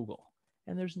be Google.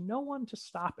 And there's no one to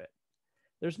stop it.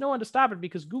 There's no one to stop it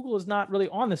because Google is not really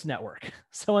on this network.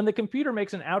 So when the computer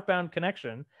makes an outbound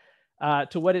connection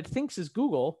to what it thinks is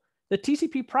Google, the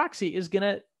TCP proxy is going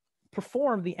to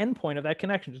perform the endpoint of that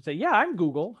connection to say, yeah, I'm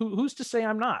Google. Who's to say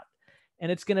I'm not?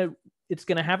 And it's going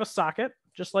to have a socket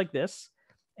just like this.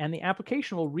 And the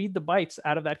application will read the bytes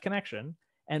out of that connection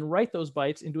and write those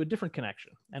bytes into a different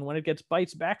connection. And when it gets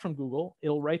bytes back from Google,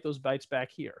 it'll write those bytes back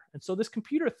here. And so this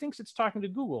computer thinks it's talking to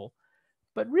Google,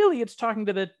 but really it's talking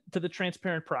to the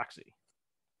transparent proxy.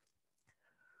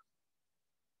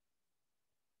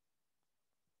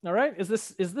 All right, is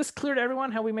this clear to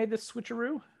everyone how we made this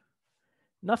switcheroo?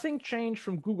 Nothing changed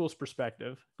from Google's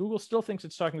perspective. Google still thinks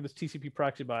it's talking to this TCP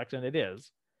proxy box, and it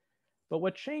is. But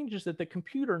what changed is that the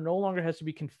computer no longer has to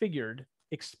be configured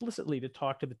explicitly to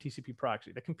talk to the TCP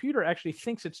proxy. The computer actually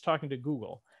thinks it's talking to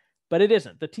Google, but it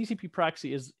isn't. The TCP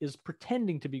proxy is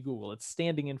pretending to be Google. It's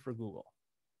standing in for Google.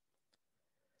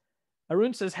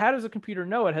 Arun says, how does a computer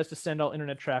know it has to send all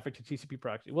internet traffic to TCP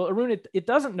proxy? Well, Arun, it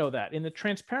doesn't know that. In the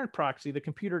transparent proxy, the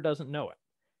computer doesn't know it.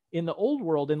 In the old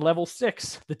world, in level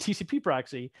 6, the TCP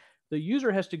proxy, the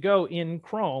user has to go in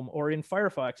Chrome or in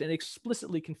Firefox and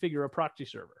explicitly configure a proxy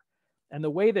server. And the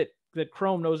way that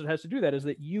Chrome knows it has to do that is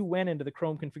that you went into the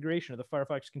Chrome configuration or the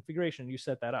Firefox configuration and you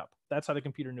set that up. That's how the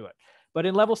computer knew it. But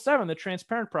in level 7, the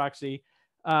transparent proxy,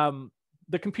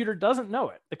 the computer doesn't know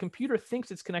it. The computer thinks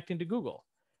it's connecting to Google.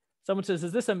 Someone says,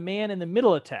 is this a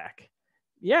man-in-the-middle attack?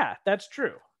 Yeah, that's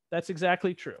true. That's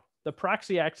exactly true. The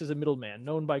proxy acts as a middleman,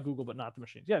 known by Google, but not the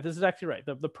machines. Yeah, this is actually right.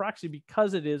 The proxy,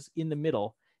 because it is in the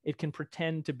middle, it can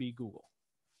pretend to be Google.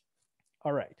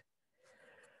 All right.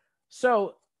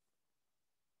 So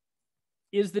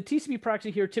is the TCP proxy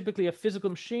here typically a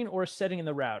physical machine or a setting in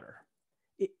the router?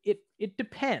 It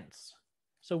depends.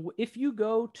 So if you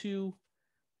go to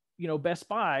Best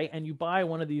Buy and you buy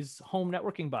one of these home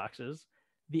networking boxes,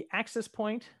 the access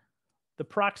point, the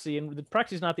proxy, and the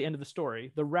proxy is not the end of the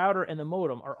story, the router and the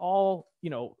modem are all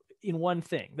in one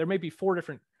thing. There may be 4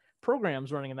 different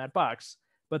programs running in that box,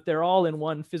 but they're all in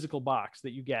one physical box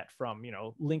that you get from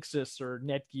Linksys or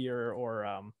Netgear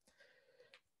or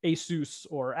Asus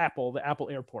or Apple, the Apple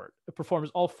Airport. It performs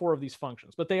all 4 of these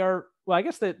functions, but they are, well, I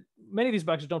guess that many of these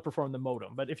boxes don't perform the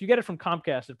modem, but if you get it from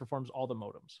Comcast, it performs all the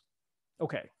modems.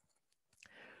 Okay.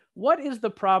 What is the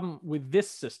problem with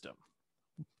this system?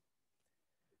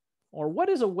 Or what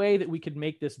is a way that we could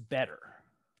make this better?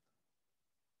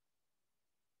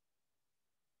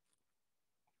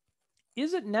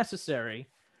 Is it necessary?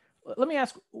 Let me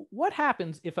ask, what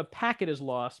happens if a packet is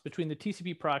lost between the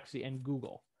TCP proxy and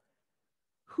Google?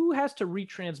 Who has to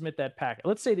retransmit that packet?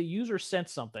 Let's say the user sent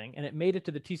something and it made it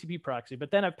to the TCP proxy, but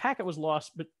then a packet was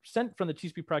lost, but sent from the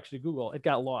TCP proxy to Google, it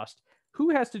got lost.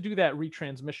 Who has to do that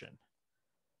retransmission?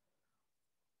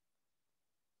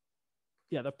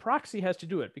 Yeah, the proxy has to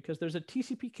do it because there's a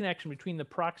TCP connection between the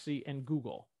proxy and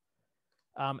Google.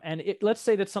 And let's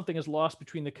say that something is lost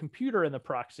between the computer and the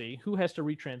proxy. Who has to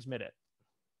retransmit it?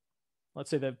 Let's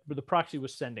say that the proxy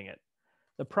was sending it.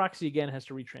 The proxy again has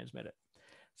to retransmit it.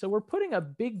 So we're putting a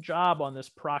big job on this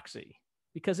proxy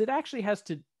because it actually has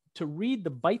to read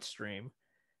the byte stream.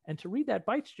 And to read that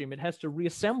byte stream, it has to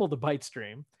reassemble the byte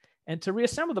stream. And to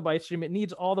reassemble the byte stream, it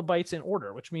needs all the bytes in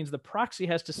order, which means the proxy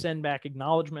has to send back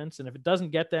acknowledgments. And if it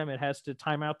doesn't get them, it has to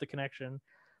time out the connection.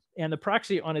 And the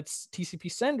proxy on its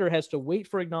TCP sender has to wait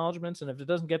for acknowledgments. And if it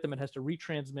doesn't get them, it has to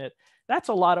retransmit. That's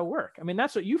a lot of work. I mean,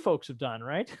 that's what you folks have done,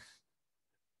 right?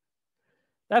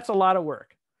 That's a lot of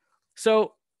work.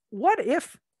 So what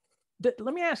if,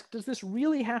 let me ask, does this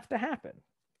really have to happen?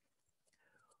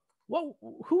 Well,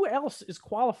 who else is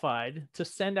qualified to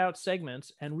send out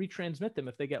segments and retransmit them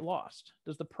if they get lost?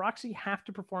 Does the proxy have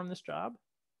to perform this job?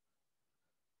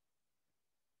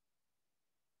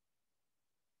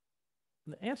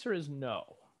 And the answer is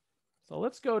no. So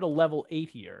let's go to level 8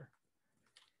 here,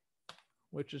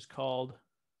 which is called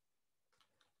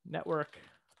network.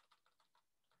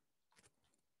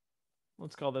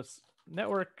 Let's call this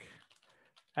network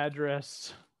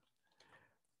address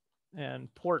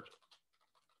and port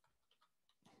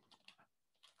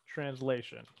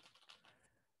translation.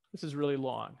 This is really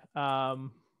long. How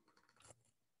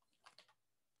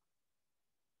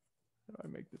do I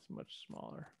make this much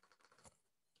smaller?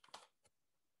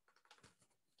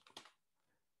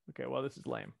 Okay, well, this is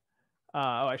lame. Oh,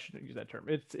 I shouldn't use that term.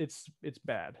 It's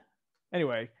bad.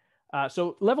 Anyway,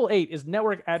 so level 8 is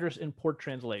network address and port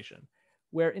translation,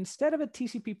 where instead of a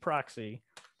TCP proxy,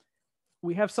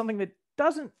 we have something that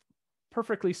doesn't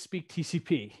perfectly speak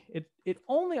TCP. It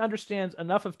only understands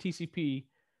enough of TCP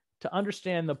to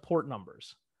understand the port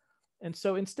numbers. And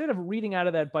so instead of reading out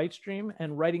of that byte stream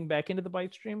and writing back into the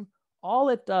byte stream, all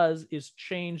it does is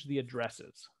change the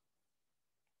addresses.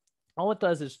 All it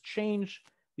does is change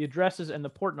the addresses and the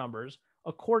port numbers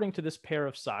according to this pair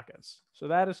of sockets. So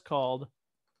that is called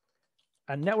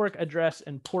a network address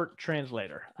and port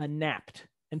translator, a NAPT.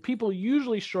 And people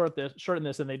usually shorten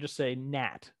this and they just say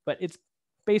NAT, but it's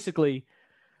basically,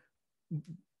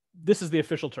 this is the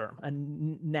official term, a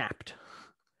NAPT.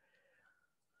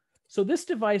 So this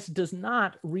device does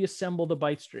not reassemble the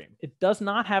byte stream. It does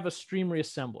not have a stream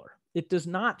reassembler. It does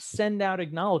not send out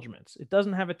acknowledgements. It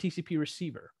doesn't have a TCP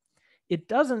receiver. It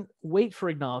doesn't wait for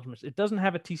acknowledgements. It doesn't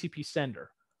have a TCP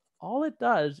sender. All it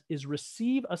does is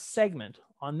receive a segment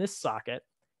on this socket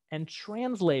and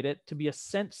translate it to be a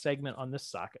sent segment on this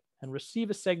socket, and receive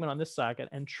a segment on this socket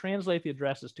and translate the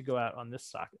addresses to go out on this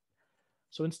socket.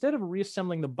 So instead of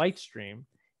reassembling the byte stream,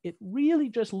 it really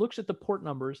just looks at the port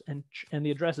numbers and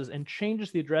the addresses and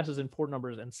changes the addresses and port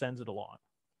numbers and sends it along.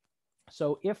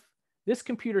 So if this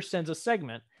computer sends a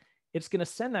segment, it's going to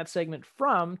send that segment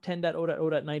from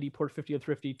 10.0.0.90 port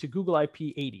 50.0.50 to Google IP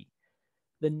 80.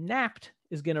 The NAPT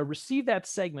is going to receive that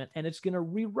segment and it's going to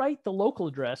rewrite the local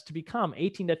address to become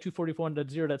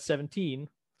 18.241.0.17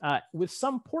 with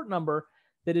some port number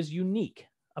that is unique,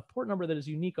 a port number that is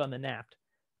unique on the NAPT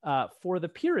for the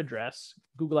peer address,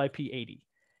 Google IP 80.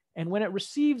 And when it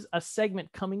receives a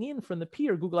segment coming in from the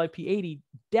peer, Google IP 80,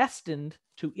 destined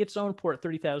to its own port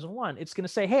 30,001, it's going to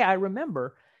say, hey, I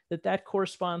remember that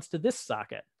corresponds to this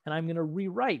socket. And I'm going to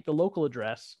rewrite the local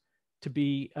address to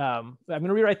be, I'm going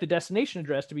to rewrite the destination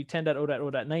address to be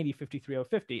 10.0.0.90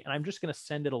 53.0.50, and I'm just going to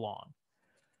send it along.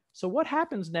 So what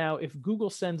happens now if Google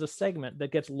sends a segment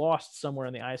that gets lost somewhere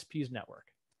in the ISP's network?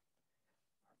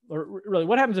 Or really,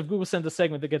 what happens if Google sends a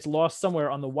segment that gets lost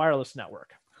somewhere on the wireless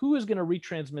network? Who is going to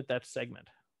retransmit that segment?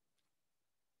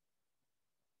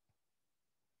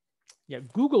 Yeah,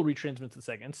 Google retransmits the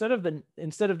segment.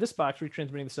 Instead of this box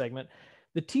retransmitting the segment,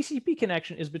 the TCP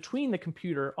connection is between the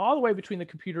computer, all the way between the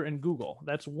computer and Google.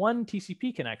 That's one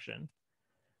TCP connection.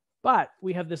 But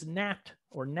we have this NAT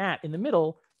or NAT in the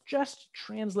middle, just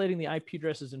translating the IP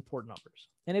addresses and port numbers.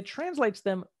 And it translates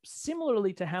them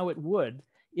similarly to how it would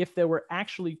if there were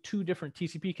actually two different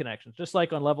TCP connections, just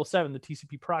like on level 7, the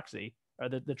TCP proxy, or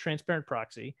the transparent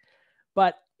proxy.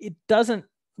 But it doesn't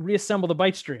reassemble the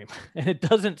byte stream and it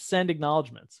doesn't send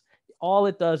acknowledgements. All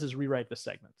it does is rewrite the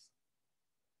segments.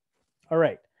 All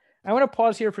right, I want to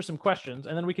pause here for some questions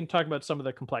and then we can talk about some of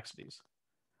the complexities.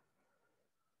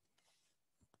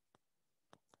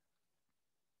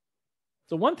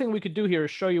 So one thing we could do here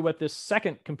is show you what this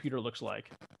second computer looks like.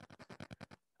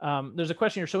 There's a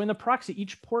question here. So in the proxy,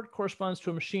 each port corresponds to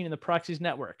a machine in the proxy's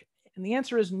network. And the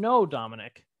answer is no,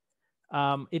 Dominic.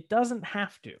 It doesn't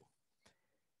have to.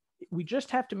 We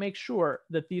just have to make sure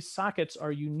that these sockets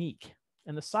are unique.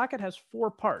 And the socket has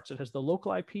 4 parts. It has the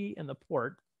local IP and the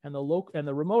port, and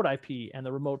the remote IP and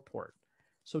the remote port.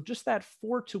 So just that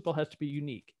 4 tuple has to be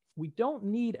unique. We don't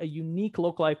need a unique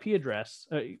local IP address,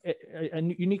 a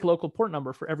unique local port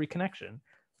number for every connection.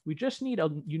 We just need a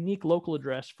unique local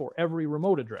address for every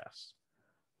remote address.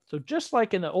 So just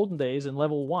like in the olden days in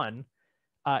level 1,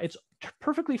 it's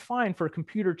perfectly fine for a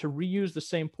computer to reuse the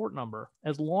same port number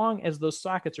as long as those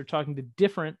sockets are talking to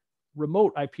different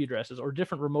remote IP addresses or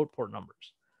different remote port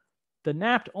numbers. The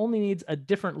NAPT only needs a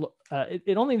different,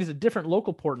 it only needs a different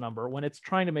local port number when it's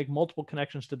trying to make multiple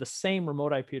connections to the same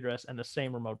remote IP address and the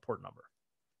same remote port number.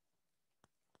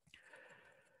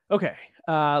 Okay,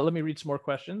 let me read some more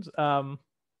questions.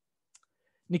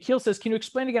 Nikhil says, can you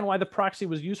explain again why the proxy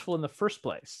was useful in the first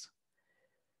place?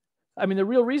 I mean, the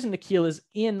real reason, Nikhil, is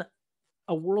in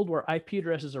a world where IP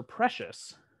addresses are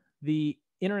precious, the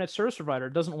internet service provider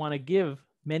doesn't want to give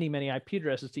many, many IP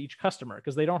addresses to each customer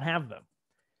because they don't have them.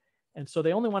 And so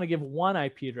they only want to give one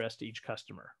IP address to each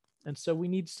customer. And so we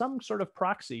need some sort of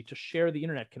proxy to share the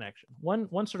internet connection.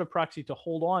 One sort of proxy to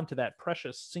hold on to that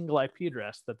precious single IP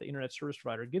address that the internet service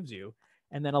provider gives you,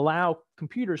 and then allow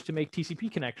computers to make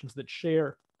TCP connections that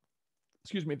share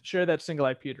that single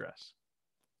IP address.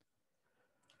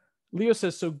 Leo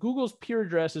says, so Google's peer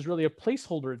address is really a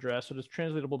placeholder address that is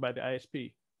translatable by the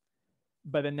ISP,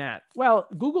 by the NAT. Well,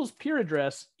 Google's peer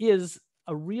address is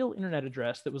a real internet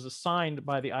address that was assigned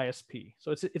by the ISP.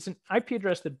 So it's an IP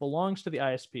address that belongs to the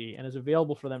ISP and is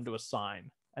available for them to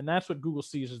assign. And that's what Google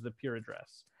sees as the pure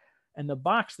address. And the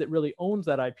box that really owns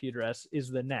that IP address is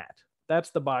the NAT.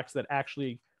 That's the box that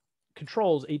actually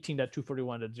controls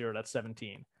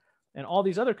 18.241.0.17. And all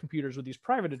these other computers with these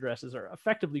private addresses are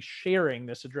effectively sharing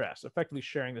this address, effectively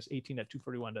sharing this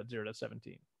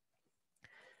 18.241.0.17.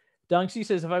 Dongxi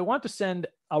says, if I want to send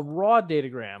a raw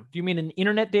datagram, do you mean an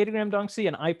internet datagram, Dongxi,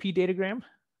 an IP datagram?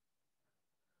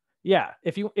 Yeah,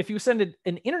 if you send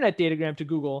an internet datagram to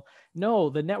Google, no,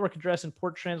 the network address and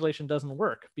port translation doesn't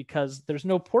work because there's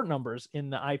no port numbers in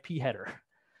the IP header.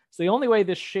 So the only way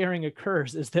this sharing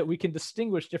occurs is that we can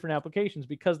distinguish different applications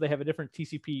because they have a different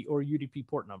TCP or UDP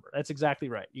port number. That's exactly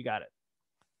right. You got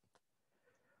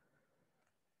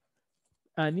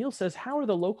it. Neil says, how are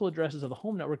the local addresses of the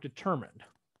home network determined?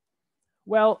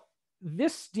 Well,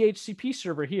 this DHCP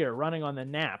server here running on the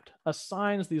NAPT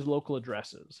assigns these local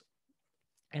addresses.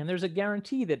 And there's a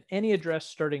guarantee that any address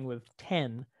starting with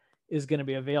 10 is going to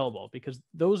be available because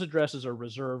those addresses are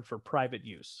reserved for private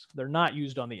use. They're not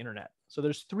used on the internet. So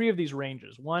there's 3 of these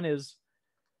ranges. One is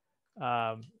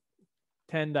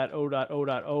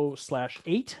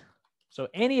 10.0.0.0/8. So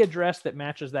any address that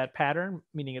matches that pattern,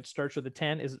 meaning it starts with a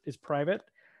 10, is private.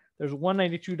 There's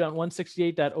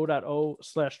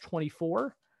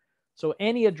 192.168.0.0/24. So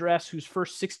any address whose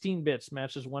first 16 bits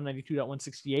matches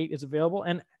 192.168 is available.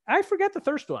 And I forget the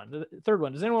third one.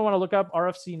 Does anyone want to look up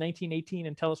RFC 1918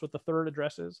 and tell us what the third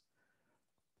address is?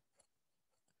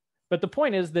 But the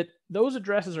point is that those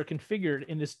addresses are configured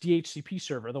in this DHCP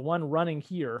server, the one running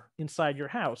here inside your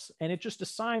house, and it just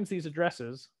assigns these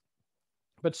addresses.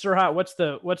 But Sirhat, what's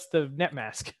the net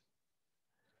mask?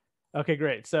 Okay,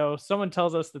 great. So someone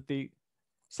tells us that the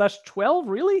 /12,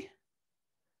 really?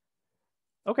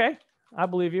 Okay, I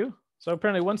believe you. So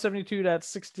apparently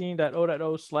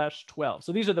 172.16.0.0/12.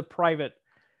 So these are the private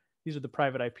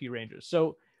IP ranges.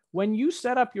 So when you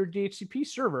set up your DHCP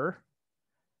server,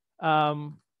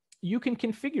 you can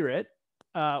configure it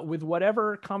with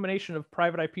whatever combination of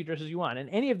private IP addresses you want. And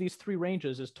any of these 3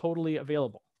 ranges is totally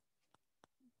available.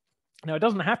 Now, it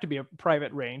doesn't have to be a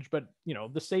private range, but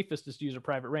the safest is to use a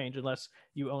private range unless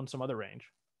you own some other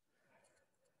range.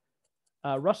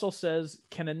 Russell says,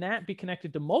 can a NAT be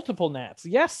connected to multiple NATs?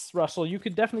 Yes, Russell, you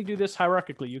could definitely do this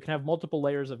hierarchically. You can have multiple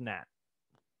layers of NAT.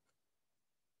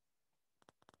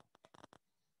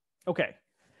 Okay,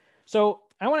 so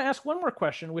I want to ask one more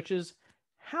question, which is,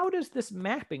 how does this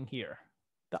mapping here?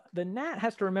 The NAT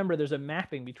has to remember there's a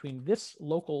mapping between this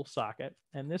local socket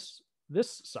and this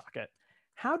socket.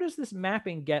 How does this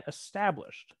mapping get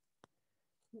established?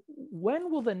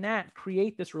 When will the NAT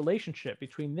create this relationship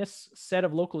between this set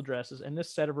of local addresses and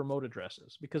this set of remote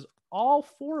addresses? Because all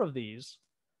 4 of these,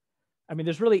 I mean,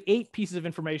 there's really 8 pieces of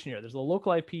information here. There's the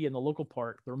local IP and the local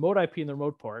part, the remote IP and the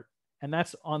remote part, and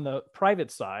that's on the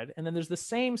private side. And then there's the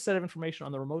same set of information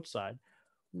on the remote side.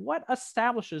 What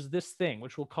establishes this thing,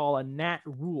 which we'll call a NAT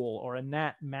rule or a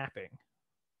NAT mapping?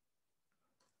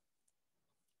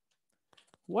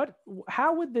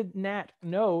 How would the NAT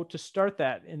know to start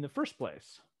that in the first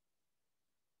place?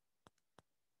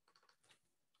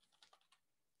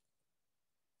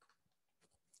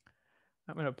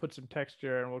 I'm going to put some text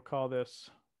here and we'll call this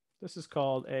is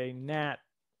called a NAT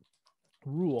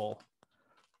rule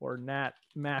or NAT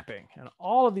mapping. And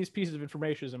all of these pieces of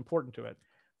information is important to it.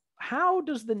 How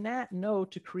does the NAT know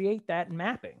to create that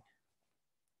mapping?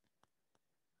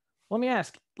 Let me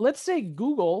ask, let's say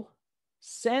Google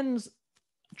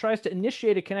tries to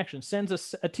initiate a connection, sends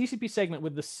a TCP segment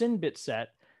with the SYN bit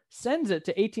set, sends it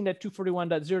to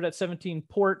 18.241.0.17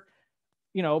 port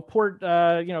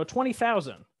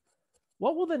 20,000.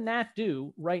 What will the NAT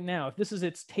do right now if this is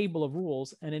its table of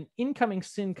rules and an incoming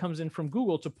SYN comes in from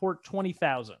Google to port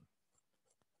 20,000?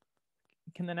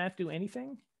 Can the NAT do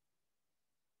anything?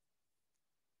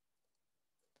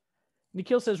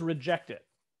 Nikhil says reject it.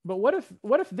 But what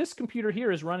if this computer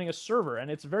here is running a server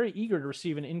and it's very eager to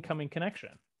receive an incoming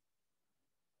connection?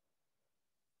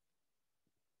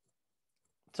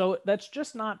 So that's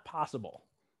just not possible.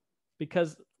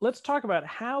 Because let's talk about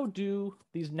how do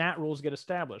these NAT rules get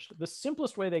established. The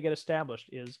simplest way they get established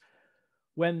is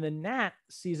when the NAT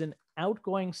sees an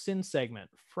outgoing SYN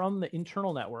segment from the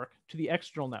internal network to the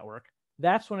external network,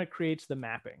 that's when it creates the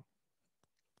mapping.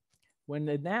 When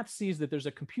the NAT sees that there's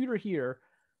a computer here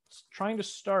trying to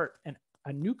start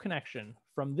a new connection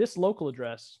from this local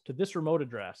address to this remote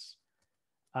address,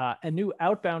 a new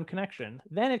outbound connection,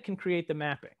 then it can create the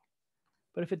mapping.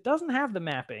 But if it doesn't have the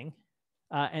mapping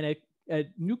and a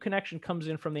new connection comes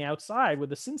in from the outside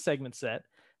with a SYN segment set,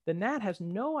 the NAT has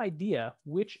no idea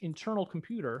which internal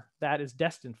computer that is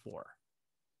destined for.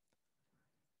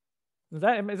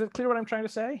 Is it clear what I'm trying to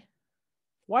say?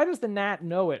 Why does the NAT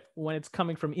know it when it's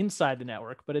coming from inside the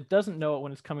network, but it doesn't know it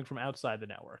when it's coming from outside the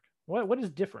network? What is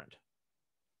different?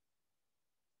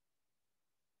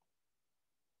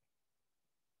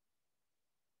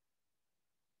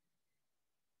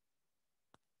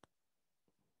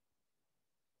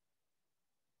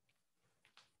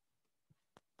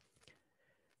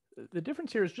 The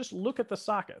difference here is just look at the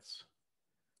sockets.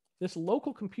 This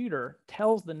local computer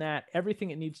tells the NAT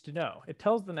everything it needs to know. It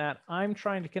tells the NAT, I'm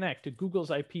trying to connect to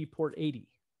Google's IP port 80.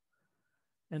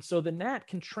 And so the NAT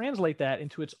can translate that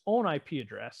into its own IP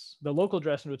address, the local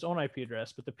address into its own IP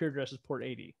address, but the peer address is port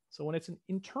 80. So when it's an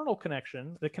internal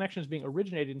connection, the connection is being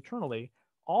originated internally,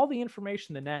 all the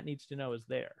information the NAT needs to know is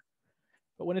there.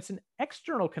 But when it's an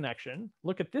external connection,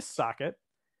 look at this socket,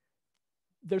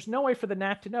 there's no way for the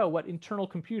NAT to know what internal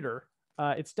computer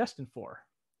it's destined for.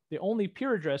 The only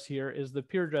peer address here is the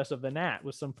peer address of the NAT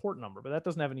with some port number, but that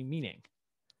doesn't have any meaning.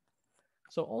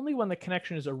 So only when the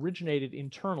connection is originated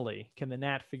internally can the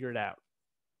NAT figure it out.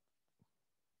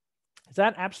 Is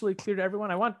that absolutely clear to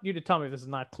everyone? I want you to tell me if this is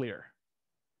not clear.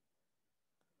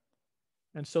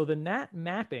 And so the NAT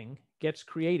mapping gets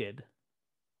created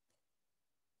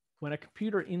when a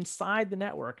computer inside the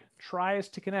network tries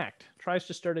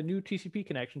to start a new TCP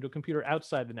connection to a computer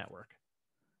outside the network.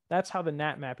 That's how the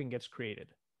NAT mapping gets created.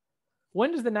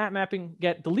 When does the NAT mapping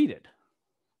get deleted?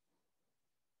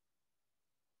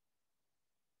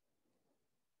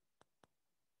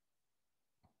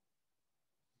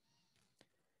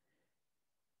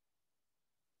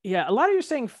 Yeah, a lot of you are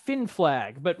saying fin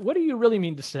flag, but what do you really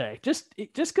mean to say? Just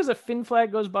because a fin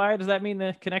flag goes by, does that mean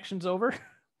the connection's over?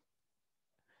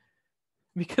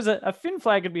 Because a fin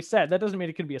flag could be set. That doesn't mean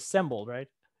it can be assembled, right?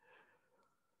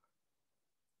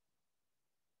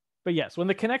 But yes, when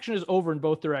the connection is over in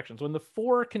both directions, when the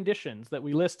 4 conditions that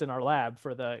we list in our lab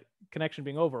for the connection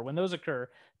being over, when those occur,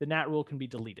 the NAT rule can be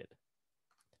deleted.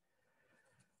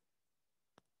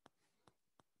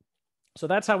 So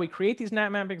that's how we create these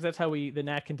NAT mappings. That's how the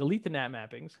NAT can delete the NAT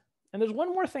mappings. And there's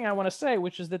one more thing I want to say,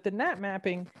 which is that the NAT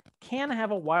mapping can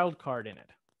have a wildcard in it.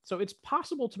 So it's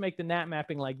possible to make the NAT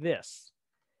mapping like this.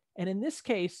 And in this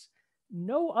case,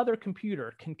 no other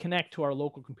computer can connect to our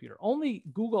local computer. Only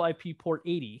Google IP port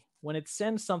 80, when it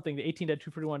sends something to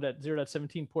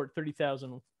 18.241.0.17 port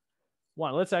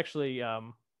 30,001. Let's actually,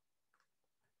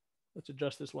 let's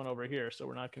adjust this one over here so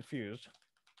we're not confused.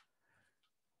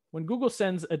 When Google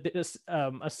sends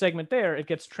a segment there, it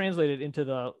gets translated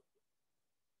into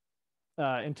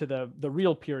the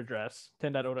real peer address,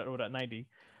 10.0.0.90.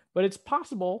 But it's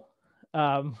possible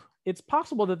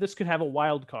that this could have a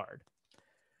wildcard.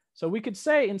 So we could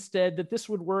say instead that this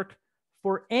would work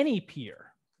for any peer.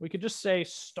 We could just say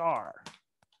star.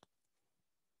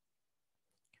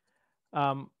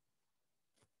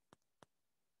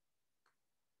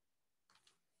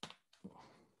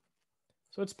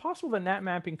 So it's possible that NAT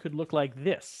mapping could look like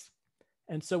this.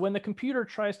 And so when the computer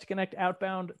tries to connect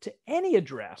outbound to any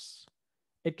address,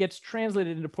 it gets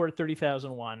translated into port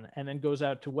 30,001 and then goes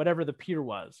out to whatever the peer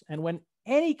was. And when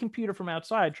any computer from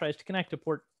outside tries to connect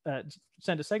to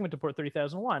send a segment to port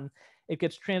 30,001, it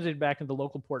gets translated back into the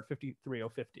local port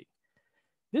 53050.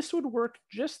 This would work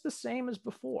just the same as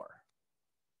before.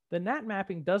 The NAT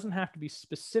mapping doesn't have to be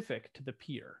specific to the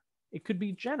peer. It could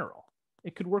be general.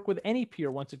 It could work with any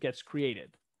peer once it gets created.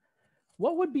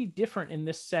 What would be different in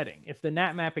this setting if the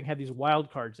NAT mapping had these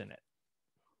wildcards in it?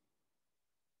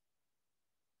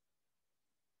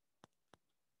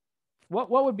 What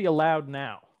would be allowed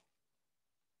now?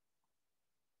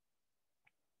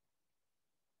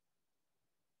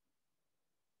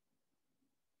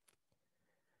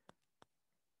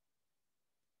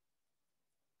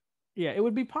 Yeah, it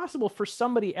would be possible for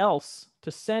somebody else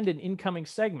to send an incoming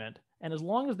segment, and as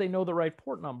long as they know the right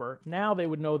port number, now they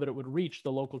would know that it would reach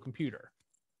the local computer.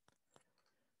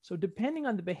 So depending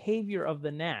on the behavior of the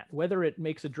NAT, whether it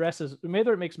makes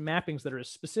mappings that are as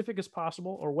specific as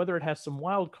possible or whether it has some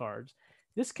wildcards,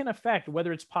 this can affect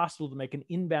whether it's possible to make an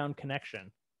inbound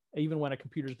connection, even when a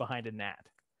computer is behind a NAT.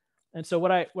 And so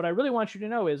what I really want you to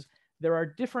know is there are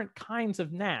different kinds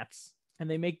of NATs, and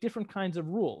they make different kinds of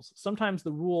rules. Sometimes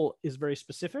the rule is very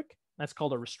specific. That's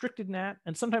called a restricted NAT.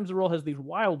 And sometimes the rule has these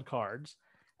wildcards,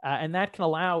 and that can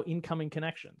allow incoming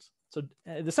connections. So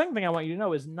the second thing I want you to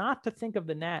know is not to think of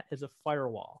the NAT as a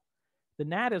firewall. The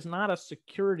NAT is not a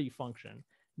security function.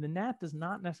 The NAT does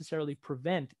not necessarily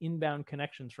prevent inbound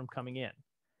connections from coming in.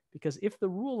 Because if the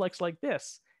rule looks like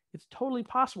this, it's totally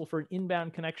possible for an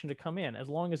inbound connection to come in as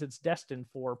long as it's destined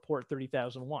for port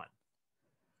 30,001.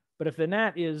 But if the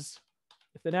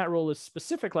NAT rule is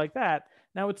specific like that,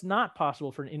 now it's not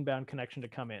possible for an inbound connection to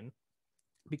come in.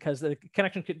 because the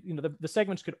connection could, the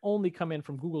segments could only come in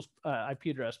from Google's IP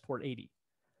address port 80.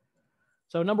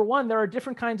 So number one, there are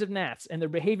different kinds of NATs and their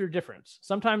behavior difference.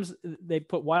 Sometimes they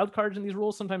put wildcards in these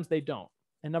rules, sometimes they don't.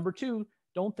 And number two,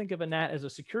 don't think of a NAT as a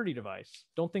security device.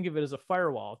 Don't think of it as a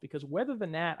firewall, because whether the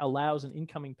NAT allows an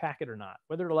incoming packet or not,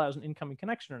 whether it allows an incoming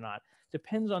connection or not,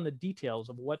 depends on the details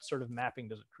of what sort of mapping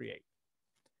does it create.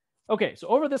 Okay, so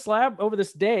over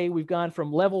this day, we've gone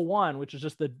from level 1, which is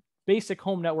just the basic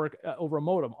home network over a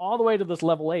modem, all the way to this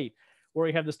level 8, where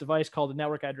we have this device called a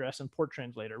network address and port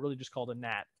translator, really just called a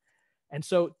NAT. And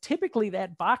so typically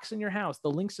that box in your house, the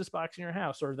Linksys box in your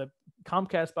house or the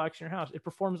Comcast box in your house, it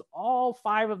performs all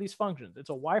 5 of these functions. It's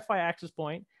a Wi-Fi access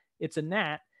point, it's a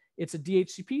NAT, it's a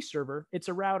DHCP server, it's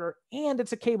a router, and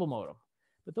it's a cable modem.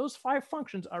 But those 5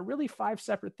 functions are really 5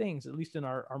 separate things, at least in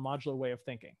our modular way of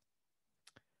thinking.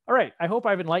 All right, I hope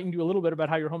I've enlightened you a little bit about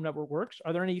how your home network works.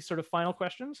 Are there any sort of final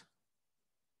questions?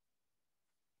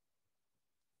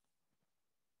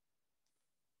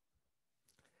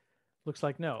 Looks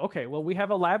like no. Okay, well, we have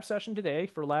a lab session today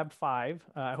for Lab 5.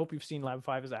 I hope you've seen Lab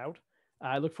 5 is out.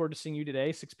 I look forward to seeing you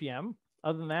today, 6 p.m.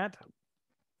 Other than that,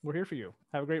 we're here for you.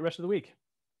 Have a great rest of the week.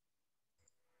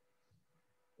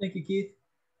 Thank you, Keith.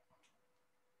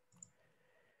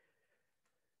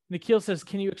 Nikhil says,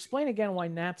 can you explain again why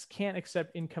NATs can't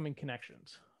accept incoming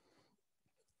connections?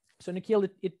 So Nikhil,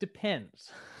 it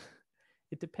depends.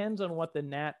 It depends on what the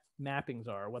NAT mappings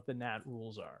are, what the NAT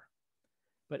rules are.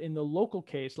 But in the local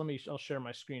case, I'll share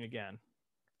my screen again.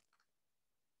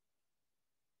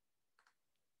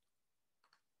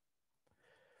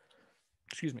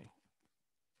 Excuse me.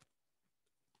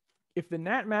 If the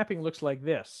NAT mapping looks like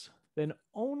this, then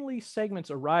only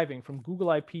segments arriving from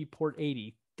Google IP port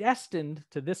 80 destined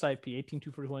to this IP,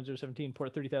 18.241.0.17,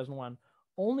 port 30,001,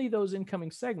 only those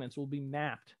incoming segments will be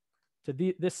mapped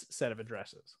to this set of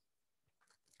addresses.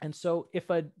 And so if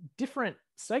a different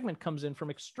segment comes in from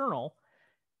external,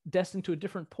 destined to a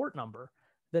different port number,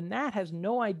 the NAT has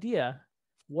no idea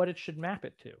what it should map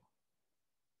it to.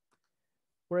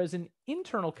 Whereas an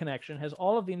internal connection has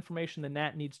all of the information the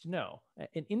NAT needs to know.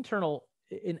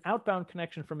 An outbound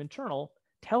connection from internal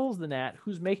tells the NAT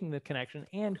who's making the connection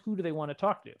and who do they want to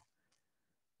talk to.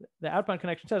 The outbound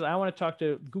connection says, I want to talk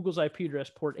to Google's IP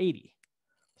address port 80.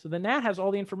 So the NAT has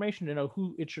all the information to know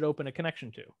who it should open a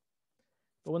connection to.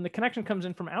 But when the connection comes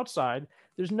in from outside,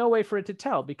 there's no way for it to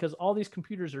tell because all these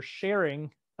computers are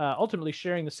ultimately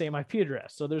sharing the same IP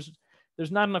address. So there's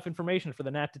not enough information for the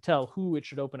NAT to tell who it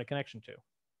should open a connection to.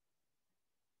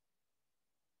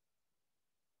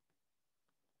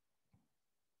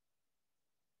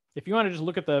 If you want to just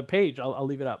look at the page, I'll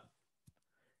leave it up.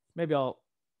 Maybe Kuda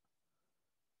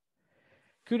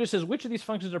says, which of these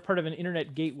functions are part of an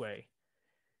internet gateway?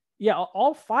 Yeah,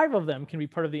 all 5 of them can be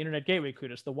part of the internet gateway,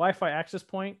 Kudos. The Wi-Fi access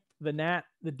point, the NAT,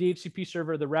 the DHCP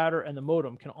server, the router, and the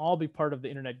modem can all be part of the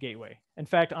internet gateway. In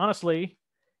fact, honestly,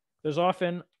 there's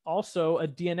often also a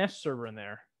DNS server in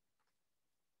there.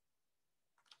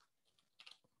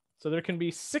 So there can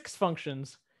be 6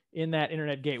 functions in that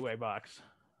internet gateway box.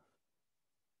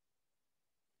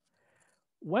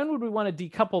 When would we want to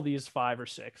decouple these 5 or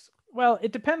 6? Well,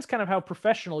 it depends kind of how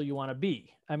professional you want to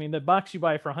be. I mean, the box you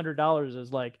buy for $100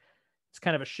 is like, it's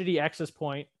kind of a shitty access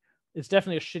point. It's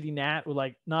definitely a shitty NAT with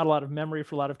like not a lot of memory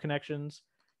for a lot of connections.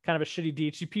 Kind of a shitty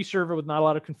DHCP server with not a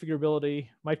lot of configurability.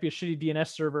 Might be a shitty DNS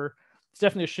server. It's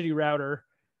definitely a shitty router.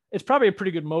 It's probably a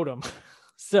pretty good modem.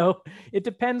 So it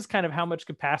depends kind of how much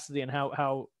capacity and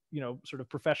how sort of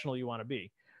professional you want to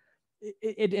be.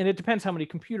 And it depends how many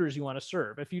computers you want to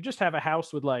serve. If you just have a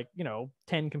house with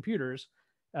 10 computers,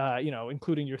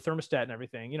 including your thermostat and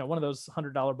everything, one of those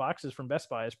 $100 boxes from Best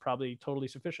Buy is probably totally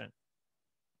sufficient.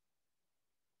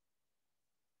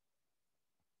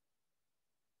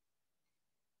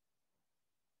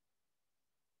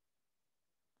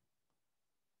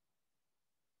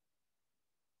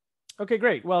 Okay,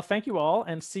 great. Well, thank you all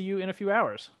and see you in a few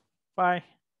hours. Bye.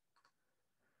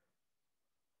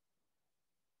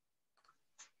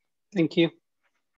 Thank you.